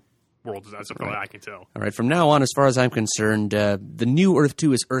 2 world. That's something that I can tell. All right, from now on, as far as I'm concerned, the new Earth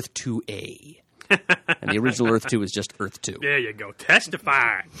 2 is Earth 2A. And the original Earth 2 is just Earth 2. There you go.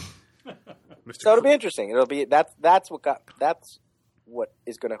 Testify. So it'll be interesting. It'll be that's what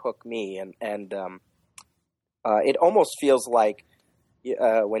is going to hook me, and it almost feels like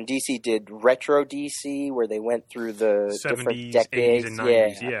when DC did Retro DC, where they went through the 70s, different decades, 80s, and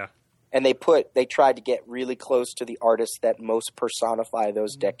 90s. Yeah. and they tried to get really close to the artists that most personify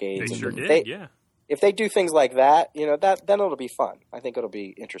those decades. They And sure if did, yeah. If they do things like that, then it'll be fun. I think it'll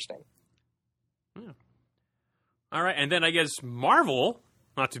be interesting. All right, and then I guess Marvel,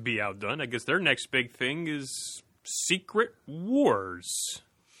 not to be outdone, I guess their next big thing is Secret Wars.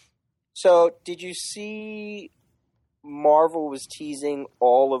 So, did you see Marvel was teasing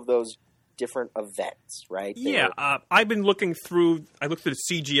all of those different events, right? I've been looking through. I looked through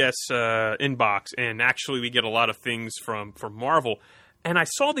the CGS inbox, and actually, we get a lot of things from Marvel. And I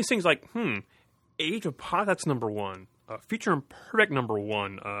saw these things like, Age of Pod, that's number 1. Future Imperfect number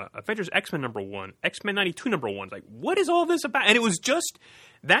 1. Avengers X-Men number 1. X-Men 92 number 1. Like, what is all this about? And it was just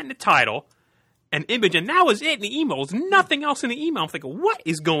that in the title, an image, and that was it in the email. There was nothing else in the email. I'm thinking, what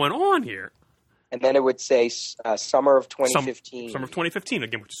is going on here? And then it would say summer of 2015. Summer of 2015,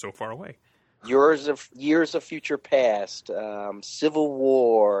 again, which is so far away. Years of future past, Civil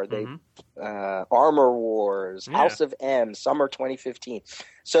War, Armor Wars, House of M, summer 2015.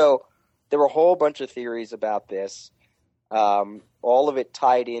 So there were a whole bunch of theories about this. All of it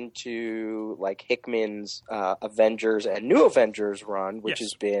tied into like Hickman's Avengers and New Avengers run, which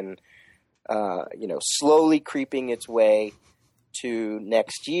has been slowly creeping its way to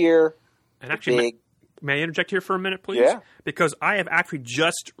next year. And actually, may I interject here for a minute, please? Yeah. Because I have actually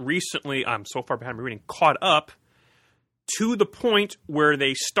just recently, I'm so far behind my reading, caught up to the point where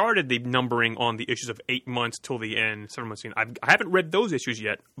they started the numbering on the issues of 8 months till the end, 7 months in. I haven't read those issues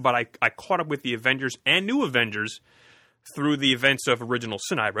yet, but I caught up with the Avengers and New Avengers through the events of Original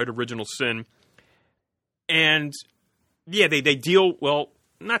Sin. I read Original Sin. And, yeah, they deal, well,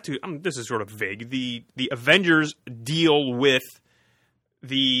 not to, this is sort of vague. The Avengers deal with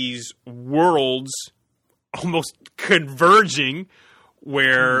these worlds almost converging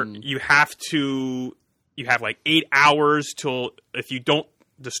where you have like 8 hours till if you don't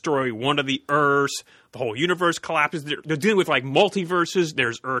destroy one of the Earths, the whole universe collapses. They're dealing with like multiverses.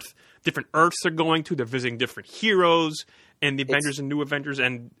 There's different Earths they're going to. They're visiting different heroes and the Avengers and New Avengers.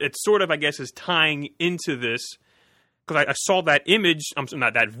 And it's sort of, I guess, is tying into this because I saw that image,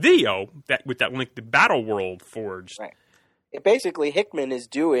 not that video, with that link to Battle World forged. Right. Basically, Hickman is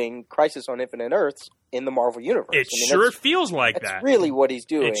doing Crisis on Infinite Earths in the Marvel Universe. It sure feels like that. That's really what he's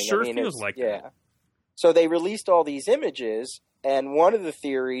doing. It sure feels like that. Yeah. So they released all these images, and one of the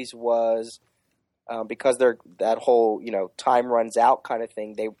theories was because that whole time runs out kind of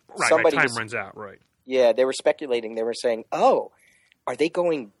thing. Runs out, right? Yeah, they were speculating. They were saying, "Oh, are they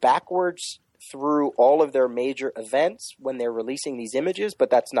going backwards through all of their major events when they're releasing these images?" But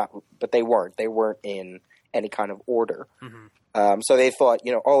that's not. But they weren't. They weren't in any kind of order. Mm-hmm. So they thought,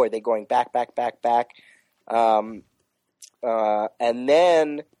 are they going back? And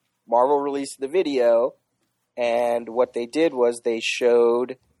then Marvel released the video, and what they did was they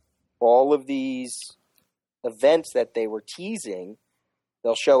showed all of these events that they were teasing.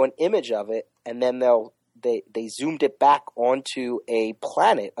 They'll show an image of it, and then they zoomed it back onto a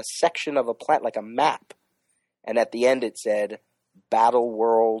planet, a section of a planet, like a map. And at the end it said, Battle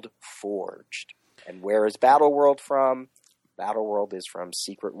World Forged. And where is Battle World from? Battle World is from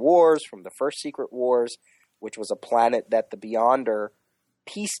Secret Wars, from the first Secret Wars, which was a planet that the Beyonder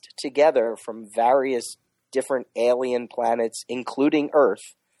pieced together from various different alien planets, including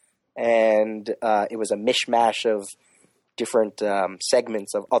Earth. And it was a mishmash of different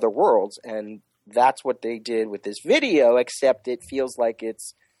segments of other worlds. And that's what they did with this video, except it feels like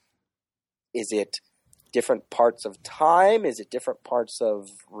is it different parts of time? Is it different parts of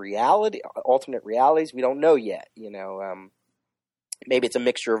reality, alternate realities? We don't know yet. Maybe it's a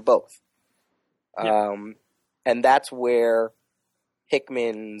mixture of both. Yeah. And that's where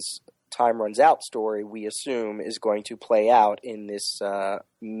Hickman's Time Runs Out story, we assume, is going to play out in this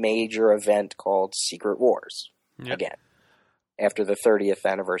major event called Secret Wars again, after the 30th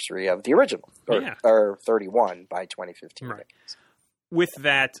anniversary of the original, or 31 by 2015. Right. With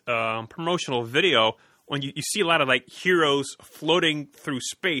that promotional video, when you see a lot of like heroes floating through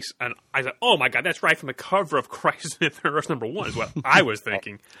space, and I thought, oh my god, that's right from the cover of Crisis on Infinite Earths #1 is what I was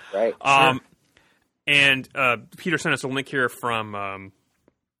thinking. Right. Sure. And Peter sent us a link here from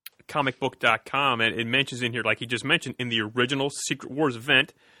comicbook.com, and it mentions in here, like he just mentioned, in the original Secret Wars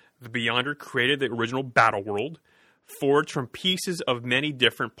event, the Beyonder created the original Battle World, forged from pieces of many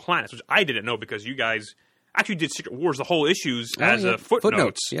different planets, which I didn't know because you guys actually did Secret Wars, the whole issues, as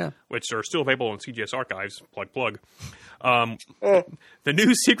footnotes, which are still available on CGS Archives. Plug. The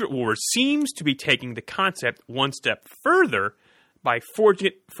new Secret Wars seems to be taking the concept one step further by forging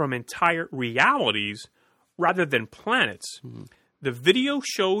it from entire realities rather than planets. Mm-hmm. The video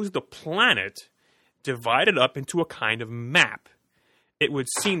shows the planet divided up into a kind of map. It would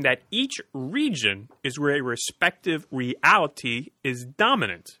seem that each region is where a respective reality is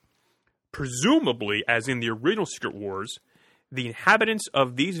dominant. Presumably, as in the original Secret Wars, the inhabitants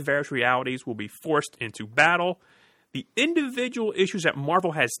of these various realities will be forced into battle. The individual issues that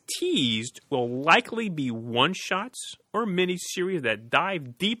Marvel has teased will likely be one-shots or miniseries that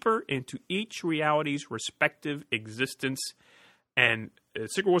dive deeper into each reality's respective existence. And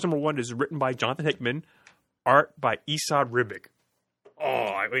Secret Wars #1 is written by Jonathan Hickman, art by Esad Ribic. Oh,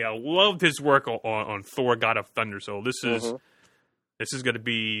 I loved his work on Thor: God of Thunder. So this is going to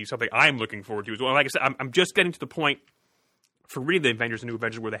be something I'm looking forward to as well. Like I said, I'm just getting to the point for reading the Avengers and New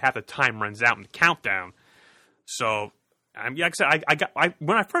Avengers where they have the time runs out and the countdown. So, like I said,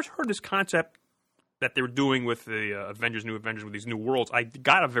 when I first heard this concept that they were doing with the Avengers, New Avengers, with these new worlds, I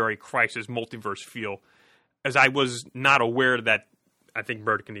got a very Crisis multiverse feel, as I was not aware that, I think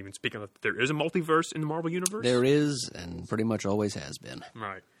Bird can even speak on that there is a multiverse in the Marvel Universe. There is, and pretty much always has been.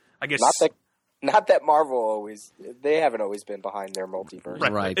 Right. I guess not that Marvel they haven't always been behind their multiverse.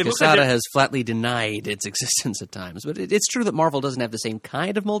 Right. Quesada has flatly denied its existence at times. But it's true that Marvel doesn't have the same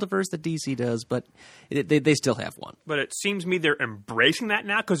kind of multiverse that DC does, but they still have one. But it seems to me they're embracing that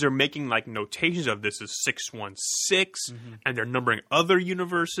now because they're making like notations of this as 616, and they're numbering other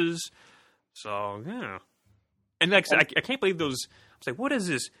universes. So, yeah. And like I said, I can't believe those. I was like, what is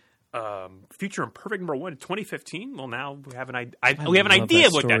this? Future Imperfect #1 in 2015? Well, now we have an idea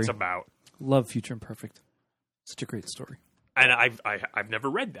of what that's about. Love Future Imperfect. Such a great story. And I've never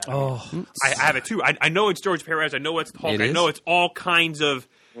read that. Oh, I have it too. I know it's George Perez. I know it's Hulk. It I is? know it's all kinds of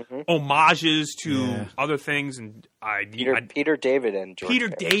homages to other things. And Peter David and George Peter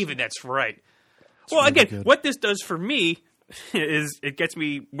Perez. David. That's right. Well, really again, good. what this does for me is it gets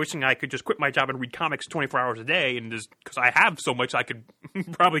me wishing I could just quit my job and read comics 24 hours a day, and just because I have so much, I could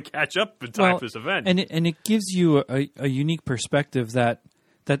probably catch up in time for this event. And it gives you a unique perspective that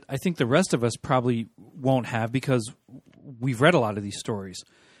I think the rest of us probably won't have because we've read a lot of these stories.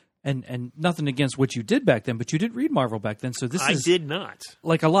 And nothing against what you did back then, but you did read Marvel back then, so this I is did not.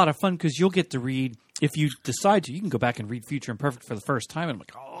 like a lot of fun because you'll get to read, if you decide to, you can go back and read Future Imperfect for the first time, and I'm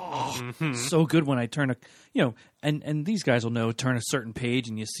like, so good when I turn and these guys will know, turn a certain page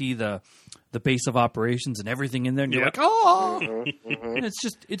and you see the base of operations and everything in there, and you're like, and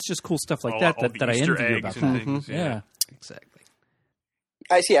it's just cool stuff like All that the I Easter envy you eggs about and that. things, Yeah. Exactly.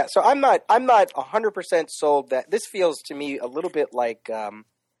 I see. Yeah. So I'm not 100% sold that this feels to me a little bit like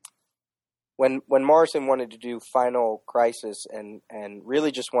when Morrison wanted to do Final Crisis and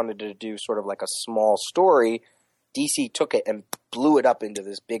really just wanted to do sort of like a small story. DC took it and blew it up into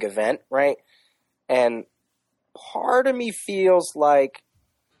this big event, right? And part of me feels like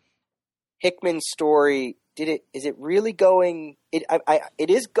Hickman's story is it really going? It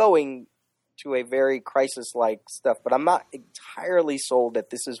is going to a very crisis-like stuff, but I'm not entirely sold that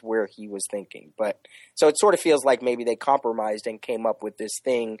this is where he was thinking. But so it sort of feels like maybe they compromised and came up with this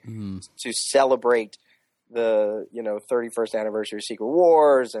thing to celebrate the 31st anniversary of Secret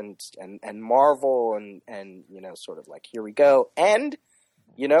Wars and Marvel and sort of like, here we go. And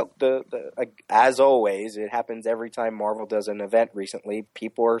as always, it happens every time Marvel does an event recently.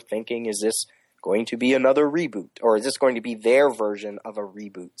 People are thinking, is this going to be another reboot, or is this going to be their version of a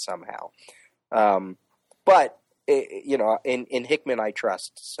reboot somehow? But in Hickman I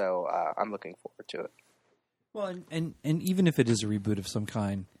trust, so I'm looking forward to it. Well, and even if it is a reboot of some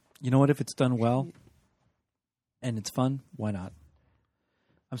kind, you know what? If it's done well and it's fun, why not?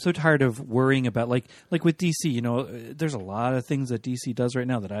 I'm so tired of worrying about like with DC. There's a lot of things that DC does right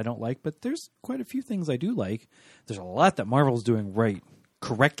now that I don't like, but there's quite a few things I do like. There's a lot that Marvel's doing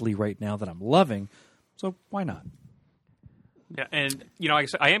correctly right now that I'm loving. So why not? Yeah, and like I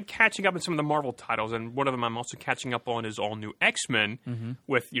said, I am catching up on some of the Marvel titles, and one of them I'm also catching up on is all new X-Men.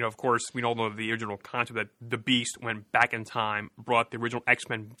 With of course, we all know the original concept that the Beast went back in time, brought the original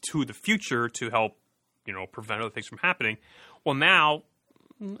X-Men to the future to help prevent other things from happening. Well, now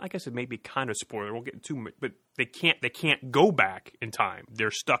I guess it may be kind of spoiler. We'll get too much, but they can't go back in time.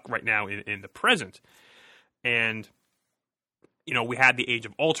 They're stuck right now in the present, and we had the Age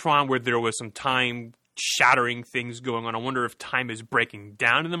of Ultron where there was some time shattering things going on. I wonder if time is breaking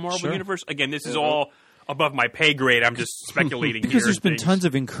down in the Marvel universe. Again, this is all above my pay grade. I'm just speculating because here. There's been tons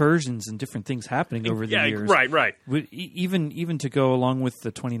of incursions and different things happening over the years. Right. Even to go along with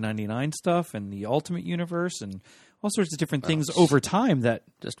the 2099 stuff and the Ultimate Universe and all sorts of different things over time that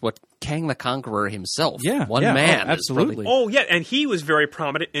just what Kang the Conqueror himself, man, absolutely. And he was very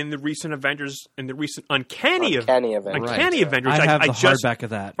prominent in the recent Avengers, in the recent Uncanny Avengers. I have the hardback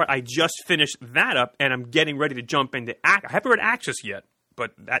of that. I just finished that up, and I'm getting ready to jump into I haven't read Axis yet,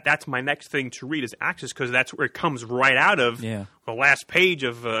 but that's my next thing to read is Axis because that's where it comes right out of the last page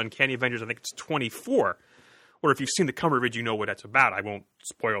of Uncanny Avengers. I think it's 24. Or if you've seen the cover of it, you know what that's about. I won't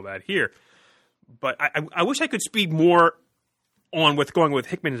spoil that here. But I wish I could speed more on what's going with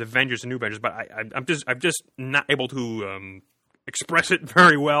Hickman's Avengers and New Avengers, but I'm just not able to express it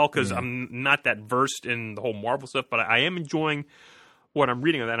very well because I'm not that versed in the whole Marvel stuff. But I am enjoying what I'm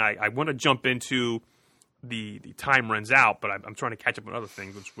reading, and then I want to jump into the time runs out, but I'm trying to catch up on other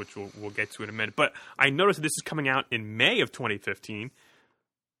things, which we'll get to in a minute. But I noticed that this is coming out in May of 2015.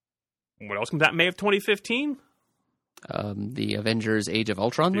 What else comes out in May of 2015? The Avengers Age of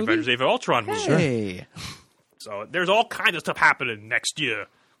Ultron movie? The Avengers Age of Ultron movie. Hey. So there's all kinds of stuff happening next year,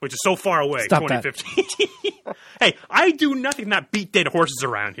 which is so far away, Stop 2015. Hey, I do nothing not beat dead horses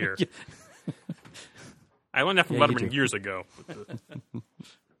around here. I learned that from Letterman years ago.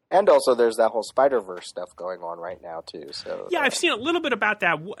 And also there's that whole Spider-Verse stuff going on right now, too. So yeah, I've seen a little bit about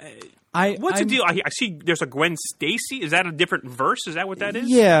that. What's the deal? I see there's a Gwen Stacy. Is that a different verse? Is that what that is?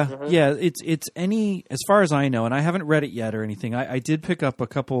 Yeah. It's any, as far as I know, and I haven't read it yet or anything. I did pick up a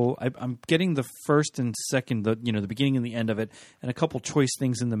couple. I'm getting the first and second, the beginning and the end of it, and a couple choice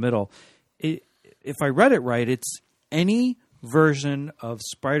things in the middle. If I read it right, it's any version of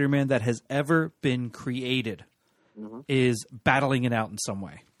Spider-Man that has ever been created is battling it out in some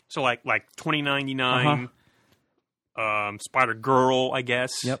way. So like 2099, Spider Girl, I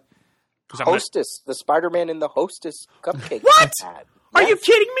guess. Yep. Hostess, the Spider-Man in the Hostess cupcake. What? Ad. Are you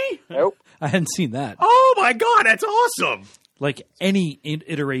kidding me? Nope. I hadn't seen that. Oh my God, that's awesome! Like any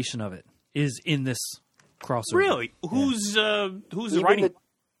iteration of it is in this crossover. Really? Who's Even writing? the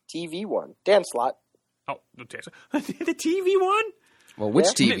TV one, Dan Slott. Oh, the TV one? Well,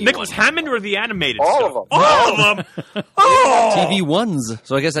 which Yeah. TV? Nicholas one? Hammond or the animated All stuff? of them. All of them. Oh! TV ones.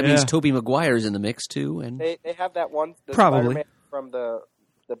 So I guess that means Yeah. Tobey Maguire's in the mix too. And They have that one, the Probably. Spider-Man from the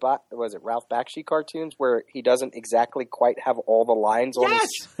was it Ralph Bakshi cartoons where he doesn't exactly quite have all the lines on Yes!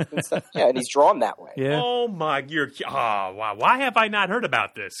 his cheek and stuff. Yeah, and he's drawn that way. Yeah. Oh my! Wow! Why have I not heard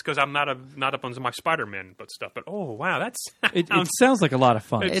about this? Because I'm not up on my Spider-Man stuff. But oh wow, that's It sounds like a lot of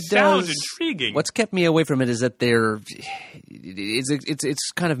fun. it It sounds does. intriguing. What's kept me away from it is that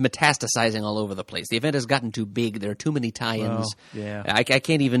it's kind of metastasizing all over the place. The event has gotten too big. There are too many tie-ins. Well, yeah. I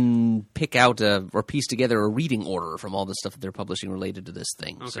can't even pick out or piece together a reading order from all the stuff that they're publishing related to this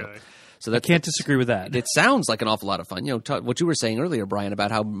thing. Okay. So that Can't disagree with that. It sounds like an awful lot of fun. You know, what you were saying earlier, Brian, about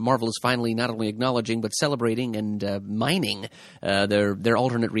how Marvel is finally not only acknowledging but celebrating and mining their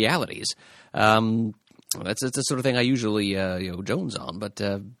alternate realities. That's the sort of thing I usually Jones on, but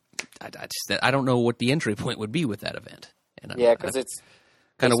I don't know what the entry point would be with that event. And Yeah, because it's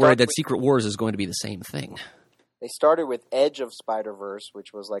kind of they worried that start with- Secret Wars is going to be the same thing. They started with Edge of Spider-Verse,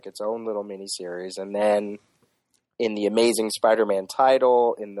 which was like its own little miniseries, and then in the Amazing Spider-Man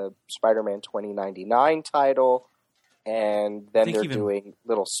title, in the Spider-Man 2099 title, and then think they're even- doing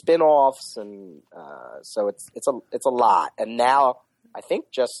little spin-offs, and so it's a lot. And now I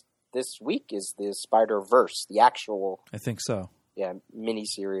think just this week is the Spider-Verse, the actual I think so.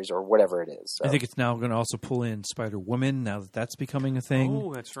 miniseries or whatever it is. So. I think it's now going to also pull in Spider-Woman now that that's becoming a thing.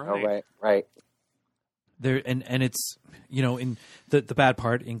 Oh, that's Oh, right. right. There and it's in the bad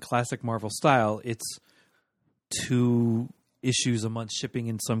part in classic Marvel style, it's 2 issues a month shipping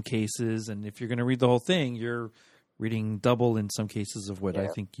in some cases, and if you're going to read the whole thing, you're reading double in some cases of what I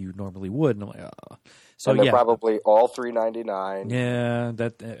think you normally would. And I'm like, oh. So And they're yeah, probably all $3.99. yeah.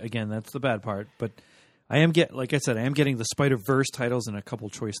 That again, that's the bad part. But I am like I said, I am getting the Spider-Verse titles and a couple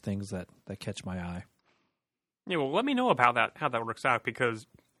choice things that catch my eye. Yeah, well, let me know about how that works out because,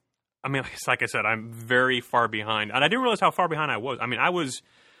 I mean, like I said, I'm very far behind, and I didn't realize how far behind I was. I mean, I was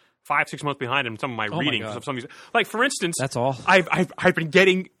 5-6 months behind in some of my my readings God. of some of these. Like for instance, That's all. I've been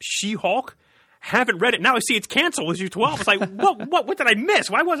getting She-Hulk. Haven't read it. Now I see it's canceled. Issue 12. It's like what did I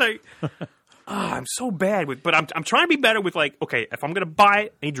miss? Why was I? I'm so bad with. But I'm trying to be better with like. Okay, if I'm going to buy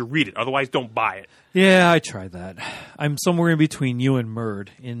it, I need to read it. Otherwise, don't buy it. Yeah, I tried that. I'm somewhere in between you and Murd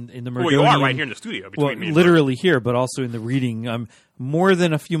in the Murdonian. Well, you are right here in the studio between Well, me. And literally here, but also in the reading. I'm more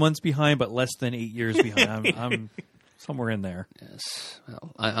than a few months behind, but less than 8 years behind. I'm somewhere in there. Yes.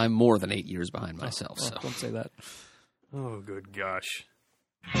 Well, I'm more than 8 years behind myself. Well, So don't say that. Oh, good gosh.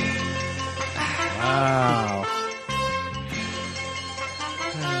 Wow.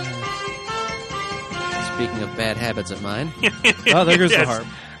 speaking of bad habits of mine, Oh, there goes the Yes. harp.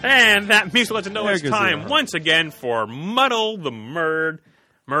 And that music lets us know There it's goes the time harp. once again for Muddle the Murd.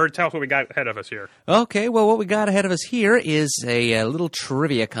 Murd, tell us what we got ahead of us here. okay, well, what we got ahead of us here is a little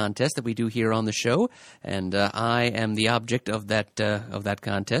trivia contest that we do here on the show, and I am the object of that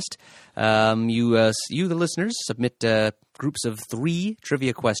contest. You, the listeners, submit groups of 3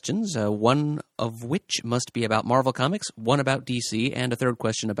 trivia questions, one of which must be about Marvel Comics, one about DC, and a third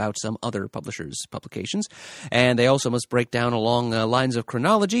question about some other publishers' publications. And they also must break down along lines of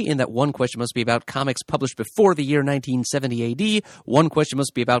chronology, in that one question must be about comics published before the year 1970 AD, one question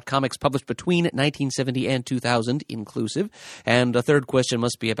must be about comics published between 1970 and 2000, inclusive, and a third question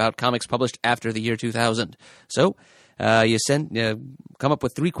must be about comics published after the year 2000. So, you come up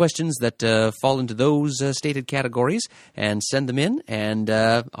with 3 questions that fall into those stated categories and send them in, and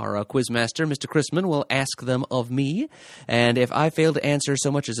our quizmaster, Mr. Chrisman, will ask them of me. And if I fail to answer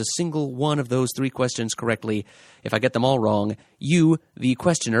so much as a single one of those 3 questions correctly, if I get them all wrong, you, the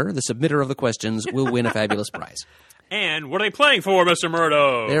questioner, the submitter of the questions, will win a fabulous prize. And what are they playing for, Mr.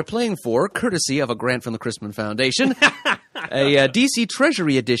 Murdo? They're playing for, courtesy of a grant from the Chrisman Foundation, a DC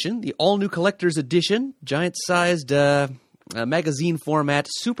Treasury edition, the all-new collector's edition, giant-sized magazine format,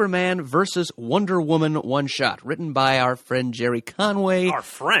 Superman versus Wonder Woman one-shot, written by our friend Jerry Conway. Our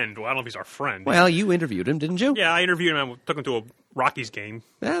friend. Well, I don't know if he's our friend. Well, you interviewed him, didn't you? Yeah, I interviewed him. I took him to a Rockies game.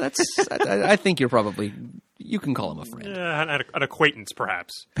 Yeah, I think you can call him a friend. An acquaintance,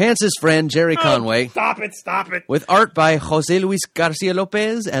 perhaps. Pants's friend, Jerry Conway. Stop it. With art by Jose Luis Garcia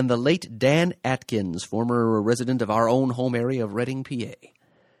Lopez and the late Dan Atkins, former resident of our own home area of Reading, PA.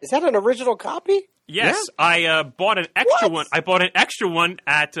 Is that an original copy? Yes, I bought an extra one. I bought an extra one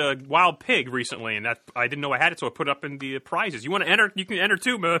at Wild Pig recently, and I didn't know I had it, so I put it up in the prizes. You want to enter? You can enter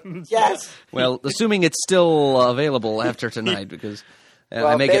too, man. Yes. Well, assuming it's still available after tonight, because I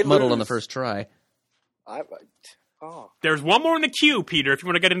Well, may they get muddled on the lose. first try. Oh. There's one more in the queue, Peter, if you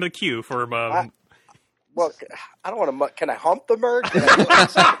want to get into the queue for... Well, I don't want to... Can I hump the Murd?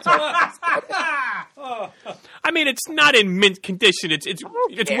 I mean, it's not in mint condition. It's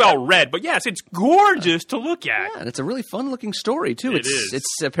well read, but yes, it's gorgeous to look at. Yeah, and it's a really fun-looking story, too. It is.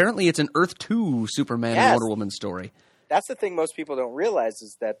 It's apparently it's an Earth 2 Superman and Wonder Woman story. That's the thing most people don't realize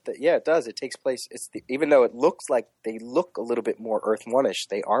is that, it does. It takes place. Even though it looks like they look a little bit more Earth 1-ish,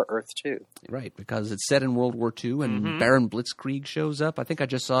 they are Earth 2. Right, because it's set in World War II, and Baron Blitzkrieg shows up. I think I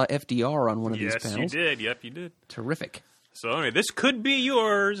just saw FDR on one of these panels. Yes, you did. Yep, you did. Terrific. So anyway, this could be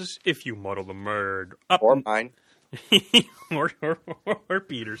yours if you muddle the Murd. Or mine. or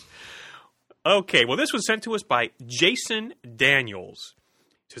Peter's. Okay, well, this was sent to us by Jason Daniels.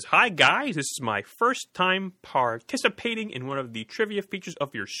 He says, "Hi, guys. This is my first time participating in one of the trivia features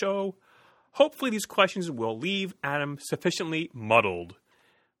of your show. Hopefully these questions will leave Adam sufficiently muddled.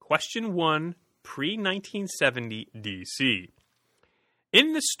 Question 1, pre-1970 DC.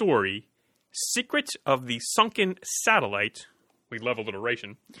 In the story, Secret of the Sunken Satellite," we love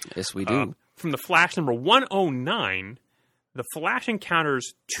alliteration. Yes, we do. From the Flash number 109, the Flash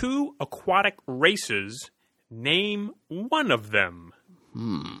encounters 2 aquatic races. Name one of them.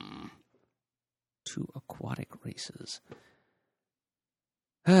 2 aquatic races.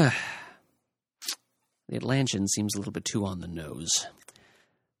 The Atlantean seems a little bit too on the nose.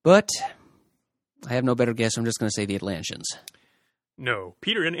 But I have no better guess. I'm just going to say the Atlanteans. No.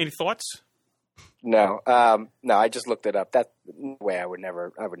 Peter, any thoughts? No, I just looked it up. That way, I would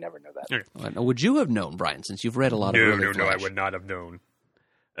never know that. Okay. Now, would you have known, Brian, since you've read a lot of early No, I Flash? would not have known.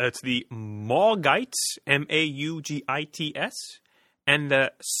 It's the Maugites, Maugits, and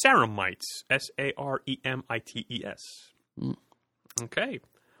the Saremites, Saremites. Okay.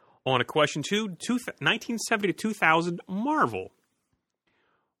 On to question 2, 1970 to 2000 Marvel.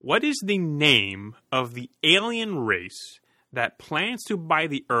 What is the name of the alien race that plans to buy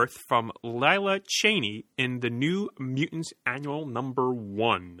the Earth from Lila Cheney in the New Mutants Annual number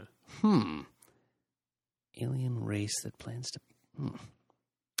 1? Alien race that plans to...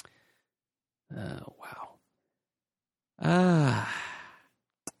 wow.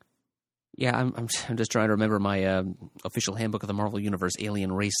 Yeah, I'm just trying to remember my official handbook of the Marvel Universe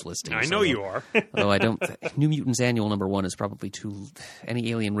alien race listing. I know you are. Although I don't... New Mutants Annual number 1 is probably too... Any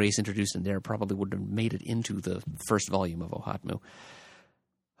alien race introduced in there probably would have made it into the first volume of Ohatmu.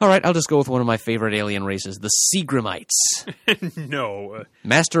 All right, I'll just go with one of my favorite alien races, the Seagramites. No.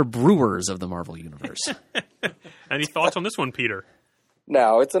 Master brewers of the Marvel Universe. Any thoughts on this one, Peter?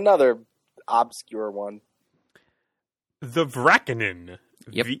 No, it's another obscure one. The Vrakanin.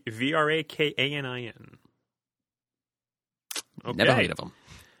 Yep. Vrakanin. Okay. Never heard of them.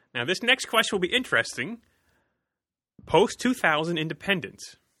 Now, this next question will be interesting. Post-2000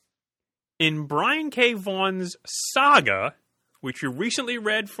 independence. In Brian K. Vaughan's Saga, which you recently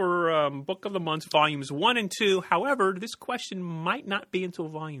read for Book of the Month, Volumes 1 and 2, however, this question might not be until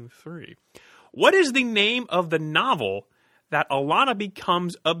Volume 3. What is the name of the novel that Alana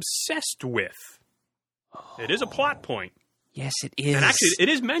becomes obsessed with? It is a plot point. Yes, it is. And actually, it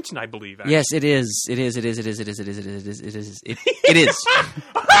is mentioned, I believe. Actually. Yes, it is. It is.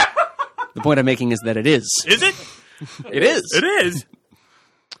 The point I'm making is that it is. Is it? It is. It is.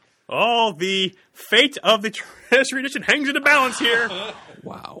 Oh, the fate of the Treasury Edition hangs in the balance here.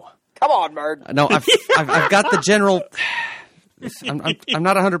 Wow. Come on, Murd. No, I've got the general... I'm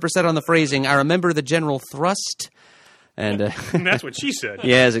not 100% on the phrasing. I remember the general thrust. And that's what she said.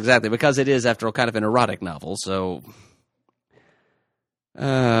 Yes, exactly. Because it is, after all, kind of an erotic novel, so...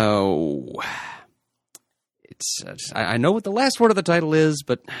 It's. I know what the last word of the title is,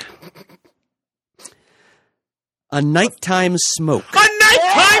 but A Nighttime Smoke. A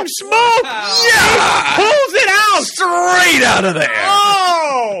Nighttime Smoke! Yeah! Pulls it out! Straight out of there!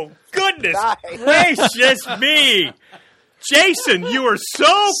 Oh, goodness gracious me! Jason, you are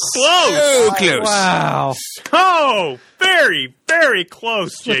so close! So close. Wow. So very, very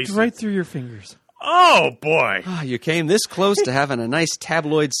close, Slipped Jason. right through your fingers. Oh, boy. You came this close to having a nice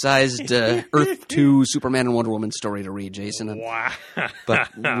tabloid-sized Earth 2 Superman and Wonder Woman story to read, Jason. Wow.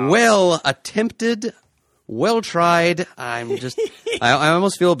 But well attempted, well tried. I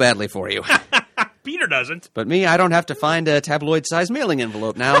almost feel badly for you. Peter doesn't. But me, I don't have to find a tabloid-sized mailing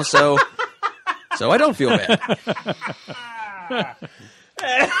envelope now, so I don't feel bad.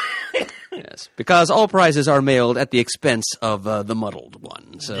 Yes, because all prizes are mailed at the expense of the muddled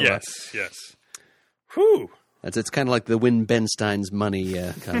one. So Yes. Whew. it's kind of like the Win Benstein's money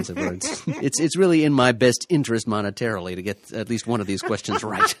concept. Where it's really in my best interest monetarily to get at least one of these questions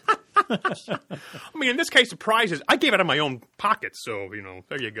right. I mean, in this case, the prize is I gave it out of my own pocket, so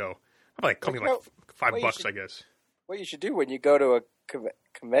there you go. Probably like $5, I guess. what you should do when you go to a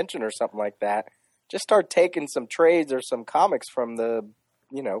convention or something like that, just start taking some trades or some comics from the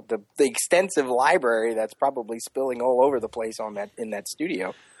extensive library that's probably spilling all over the place in that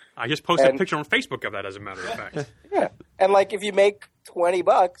studio. I just posted a picture on Facebook of that, as a matter of fact. Yeah. And like if you make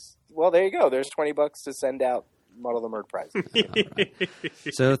 $20, well, there you go. There's $20 to send out Muddle the Murd prize.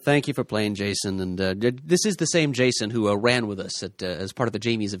 So thank you for playing, Jason. And this is the same Jason who ran with us as part of the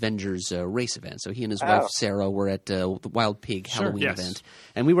Jamie's Avengers race event. So he and his wife Sarah were at the Wild Pig Halloween event,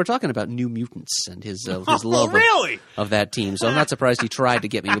 and we were talking about New Mutants and his love of that team. So I'm not surprised he tried to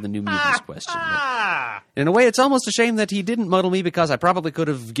get me with a New Mutants question. But in a way, it's almost a shame that he didn't muddle me, because I probably could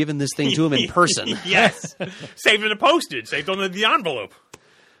have given this thing to him in person. Yes, saved in the postage, saved on the envelope.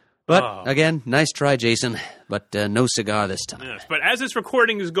 But again, nice try, Jason. But no cigar this time. Yes, but as this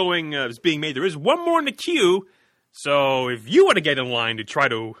recording is being made, there is one more in the queue. So if you want to get in line to try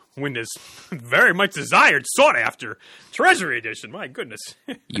to win this very much desired, sought after Treasury Edition, my goodness,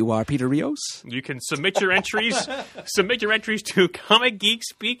 you are Peter Rios. You can submit your entries. Submit your entries to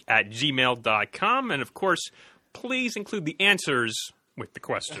comicgeekspeak@gmail.com, and of course, please include the answers with the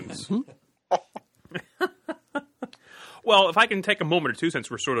questions. Well, if I can take a moment or two,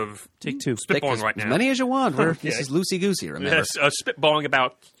 since we're sort of spitballing right now. As many as you want. This is loosey-goosey, remember? Yes, spitballing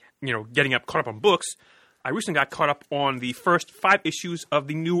about, getting caught up on books. I recently got caught up on the first 5 issues of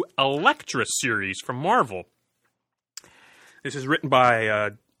the new Elektra series from Marvel. This is written by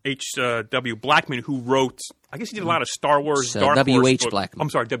H.W. Blackman, who wrote, I guess he did a lot of Star Wars, Dark Horse W.H. books. Blackman.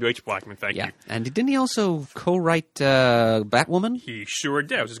 I'm sorry, W.H. Blackman, thank you. And didn't he also co-write Batwoman? He sure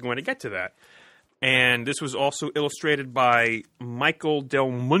did. I was just going to get to that. And this was also illustrated by Michael Del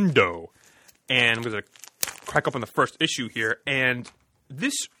Mundo. And I'm going to crack up on the first issue here. And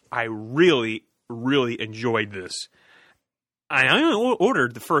this, I really, really enjoyed this. I only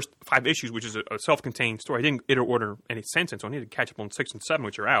ordered the first 5 issues, which is a self-contained story. I didn't order any Sensen, so I needed to catch up on 6 and 7,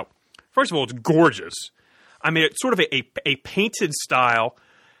 which are out. First of all, it's gorgeous. I mean, it's sort of a painted style.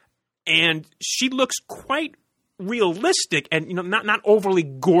 And she looks quite realistic and, not overly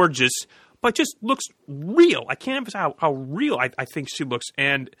gorgeous, but just looks real. I can't emphasize how real I think she looks.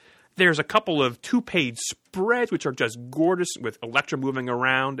 And there's a couple of 2-page spreads, which are just gorgeous, with Elektra moving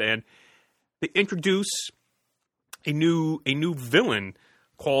around. And they introduce a new villain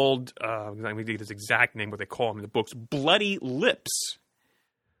called, I'm going to get his exact name, what they call him in the books, Bloody Lips,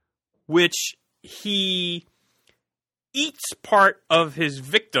 which he eats part of his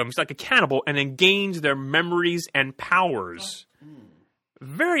victims like a cannibal and then gains their memories and powers.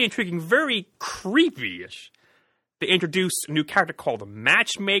 Very intriguing, very creepy-ish. They introduce a new character called the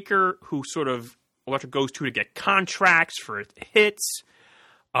Matchmaker, who sort of Elektra goes to get contracts for hits.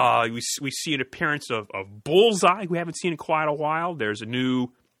 We see an appearance of Bullseye, who we haven't seen in quite a while. There's a new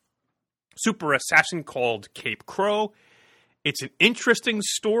super assassin called Cape Crow. It's an interesting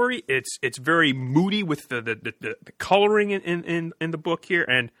story. It's very moody with the coloring in the book here,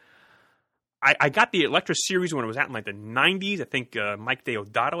 and I got the Elektra series when it was out in the 90s. I think Mike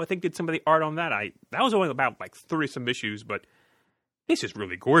Deodato, did some of the art on that. That was only about 30-some issues, but this is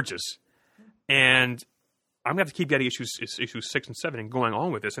really gorgeous. And I'm going to have to keep getting issues 6 and 7 and going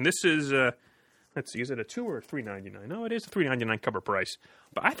on with this. And this is, let's see, is it a $2 or $3.99? No, it is a $3.99 cover price.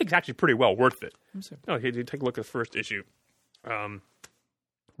 But I think it's actually pretty well worth it. Oh, here, take a look at the first issue.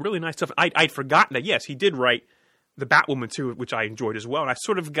 Really nice stuff. I'd forgotten that, yes, he did write the Batwoman too, which I enjoyed as well. And I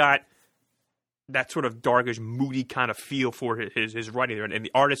sort of got that sort of darkish, moody kind of feel for his writing there. And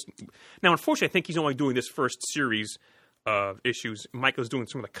the artist... Now, unfortunately, I think he's only doing this first series of issues. Michael's doing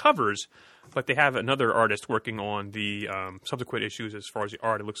some of the covers, but they have another artist working on the subsequent issues as far as the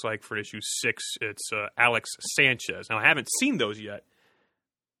art. It looks like for issue 6, it's Alex Sanchez. Now, I haven't seen those yet.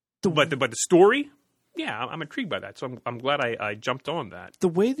 But the story... Yeah, I'm intrigued by that, so I'm glad I jumped on that. The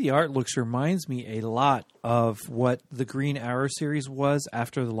way the art looks reminds me a lot of what the Green Arrow series was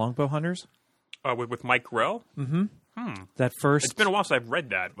after the Longbow Hunters. With Mike Grell? Mm-hmm. That first... It's been a while since I've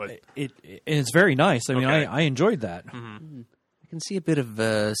read that, but... It's very nice. I mean, Okay. I enjoyed that. I can see a bit of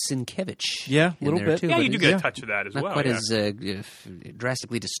Sienkiewicz. Yeah, a little in there bit. too, Yeah, but you do it's get a touch of that as not well. quite Yeah. as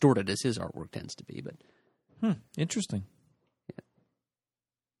drastically distorted as his artwork tends to be, but... Interesting.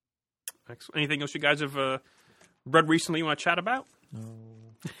 Excellent. Anything else you guys have read recently you want to chat about? No.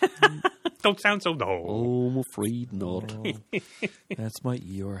 Don't sound so... No. Oh, I'm afraid not. That's my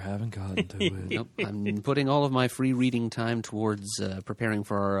Eeyore. Haven't gotten to it. Nope. I'm putting all of my free reading time towards preparing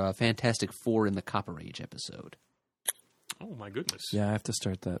for our Fantastic Four in the Copper Age episode. Oh, my goodness. Yeah, I have to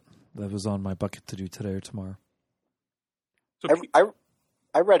start that. That was on my bucket to do today or tomorrow. So,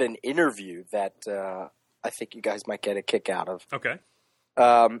 I read an interview that I think you guys might get a kick out of. okay.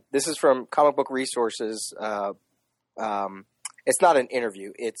 This is from Comic Book Resources. it's not an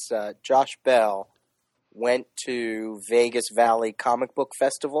interview. It's Josh Bell went to Vegas Valley Comic Book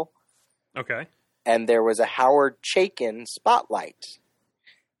Festival. Okay. And there was a Howard Chaykin spotlight.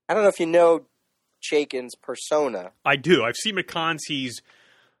 I don't know if you know Chaykin's persona. I do. I've seen McCons. He's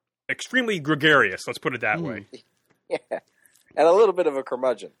extremely gregarious. Let's put it that way. Yeah. And a little bit of a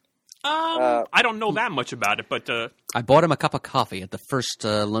curmudgeon. I don't know that much about it, but... I bought him a cup of coffee at the first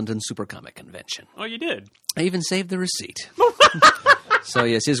London Supercomic convention. Oh, you did? I even saved the receipt. So,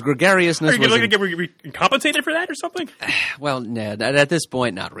 yes, his gregariousnst Are you was... going to get compensated for that or something? Well, no, at this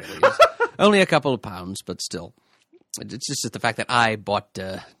point, not really. Only a couple of pounds, but still. It's just the fact that I bought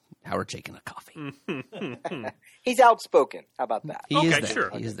Howard Chaykin a coffee. He's outspoken. How about that? He is that. Sure.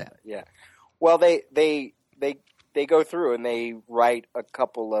 He is that. Yeah. Well, they go through and they write they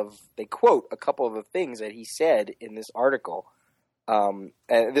quote a couple of the things that he said in this article. And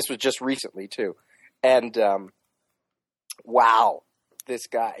this was just recently too. And, wow, this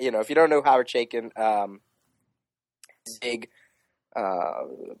guy, if you don't know Howard Chaykin, Zig,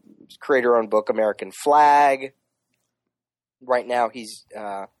 creator-owned book, American Flag. Right now he's,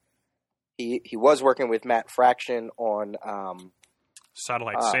 he was working with Matt Fraction on,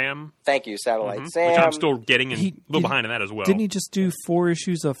 Satellite Sam. Thank you, Satellite Sam. Which I'm still getting a little behind in that as well. Didn't he just do 4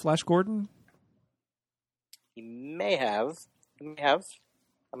 issues of Flash Gordon? He may have.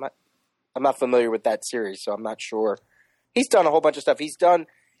 I'm not familiar with that series, so I'm not sure. He's done a whole bunch of stuff. He's done,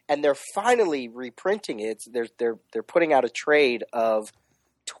 and they're finally reprinting it. They're putting out a trade of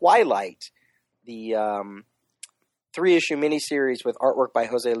Twilight, the 3-issue miniseries with artwork by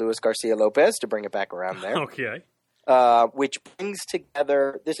Jose Luis Garcia Lopez to bring it back around there. Okay. Which brings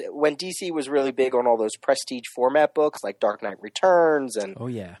together this when DC was really big on all those prestige format books like Dark Knight Returns and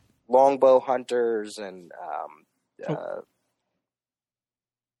Longbow Hunters and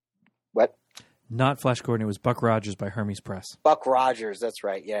what? Not Flash Gordon. It was Buck Rogers by Hermes Press. Buck Rogers, that's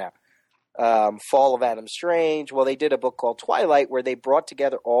right. Yeah. Fall of Adam Strange. Well, they did a book called Twilight where they brought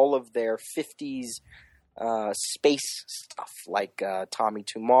together all of their 50s space stuff like Tommy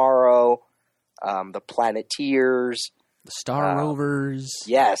Tomorrow. The Planeteers, the Star Rovers.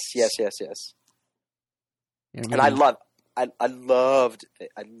 Yes. Yeah, and I loved that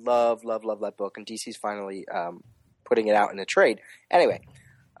book. And DC's finally putting it out in a trade. Anyway,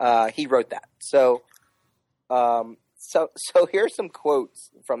 he wrote that. So here's some quotes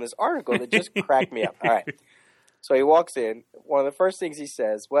from this article that just cracked me up. All right. So he walks in. One of the first things he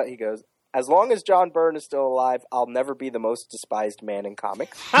says, he goes, "As long as John Byrne is still alive, I'll never be the most despised man in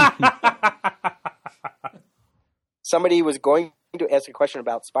comics." Somebody was going to ask a question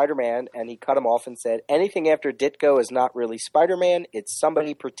about Spider-Man, and he cut him off and said, "Anything after Ditko is not really Spider-Man. It's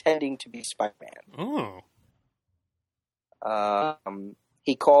somebody pretending to be Spider-Man." Oh.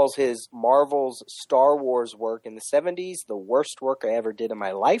 He calls his Marvel's Star Wars work in the 70s the worst work I ever did in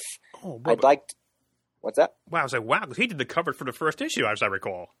my life. Oh, What's that? Wow, I was like, wow, because he did the cover for the first issue, as I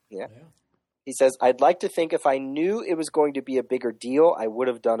recall. Yeah. He says, "I'd like to think if I knew it was going to be a bigger deal, I would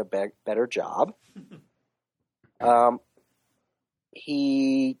have done a better job."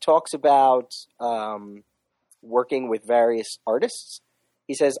 He talks about working with various artists.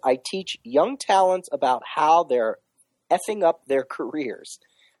 He says, "I teach young talents about how they're effing up their careers.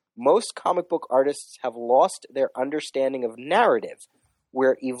 Most comic book artists have lost their understanding of narrative.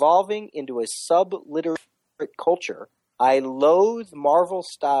 We're evolving into a sub-literate culture. I loathe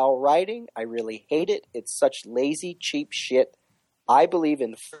Marvel-style writing. I really hate it. It's such lazy, cheap shit. I believe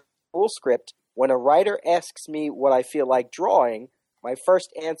in full script. When a writer asks me what I feel like drawing, my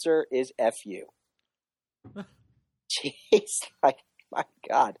first answer is F you." Jeez, my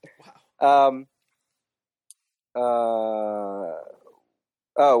God. Wow.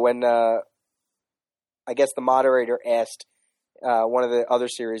 When I guess the moderator asked one of the other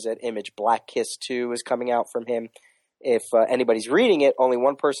series at Image, Black Kiss 2 is coming out from him. If anybody's reading it, only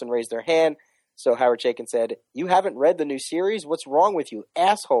one person raised their hand. So Howard Chaykin said, "You haven't read the new series? What's wrong with you?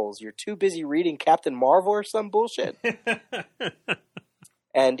 Assholes. You're too busy reading Captain Marvel or some bullshit."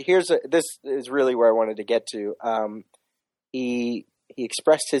 And this is really where I wanted to get to. He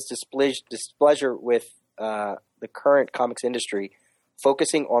expressed his displeasure with the current comics industry,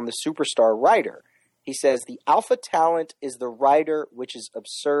 focusing on the superstar writer. He says, "The alpha talent is the writer, which is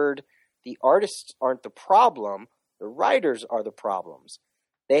absurd. The artists aren't the problem. The writers are the problems.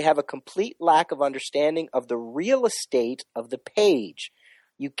 They have a complete lack of understanding of the real estate of the page.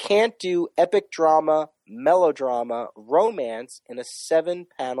 You can't do epic drama, melodrama, romance in a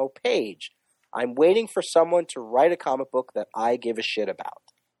 7-panel page. I'm waiting for someone to write a comic book that I give a shit about."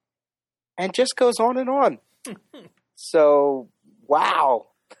 And just goes on and on. So, wow.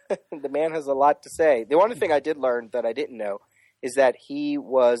 The man has a lot to say. The one thing I did learn that I didn't know is that he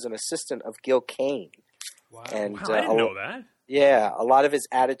was an assistant of Gil Kane. Wow, And, I didn't know that. Yeah, a lot of his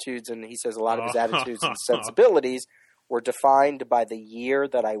attitudes, and he says a lot of his attitudes and sensibilities were defined by the year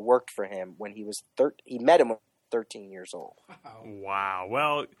that I worked for him when he was he met him when he was 13 years old. Wow.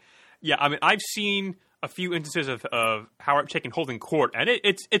 Well, yeah, I mean, I've seen a few instances of Howard Chaykin holding court, and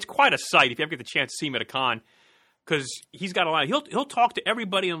it's quite a sight if you ever get the chance to see him at a con, because he's got a lot. He'll talk to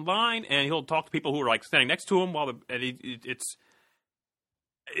everybody in line, and he'll talk to people who are like standing next to him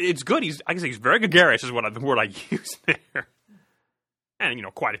it's good. I guess he's very gregarious is the word I use there.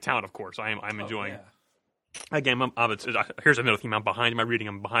 And, quite a talent, of course. I'm enjoying. Again, here's another theme I'm behind in my reading.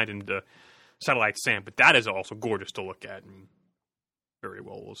 I'm behind in the Satellite Sam, but that is also gorgeous to look at and very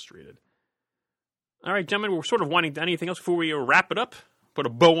well illustrated. All right, gentlemen, we're sort of winding down. Anything else before we wrap it up? Put a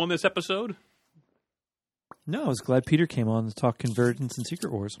bow on this episode? No, I was glad Peter came on to talk Convergence and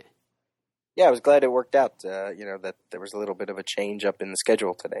Secret Wars. Yeah, I was glad it worked out, that there was a little bit of a change up in the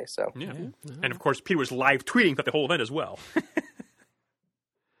schedule today. So yeah. And, of course, Peter was live tweeting throughout the whole event as well.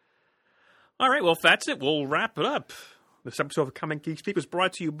 All right, well, if that's it, we'll wrap it up. This episode of Comic Geek Speak was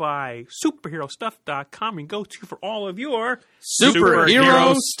brought to you by SuperheroStuff.com. You can go to for all of your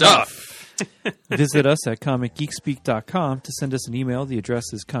superhero stuff. Visit us at ComicGeekspeak.com to send us an email. The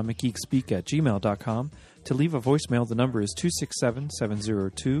address is comicgeekspeak@gmail.com. To leave a voicemail, the number is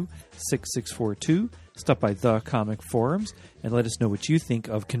 267-702-6642. Stop by the Comic Forums and let us know what you think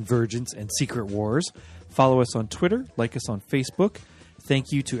of Convergence and Secret Wars. Follow us on Twitter, like us on Facebook.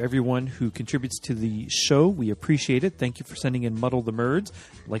 Thank you to everyone who contributes to the show. We appreciate it. Thank you for sending in Muddle the Merds.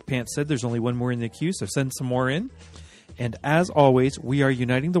 Like Pants said, there's only one more in the queue, so send some more in. And as always, we are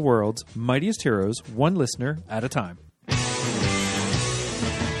uniting the world's mightiest heroes, one listener at a time.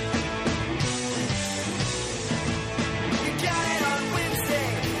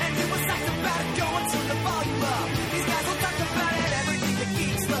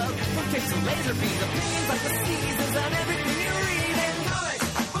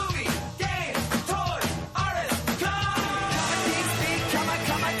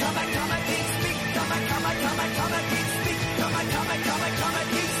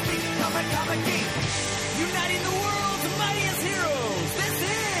 Uniting the world's mightiest heroes.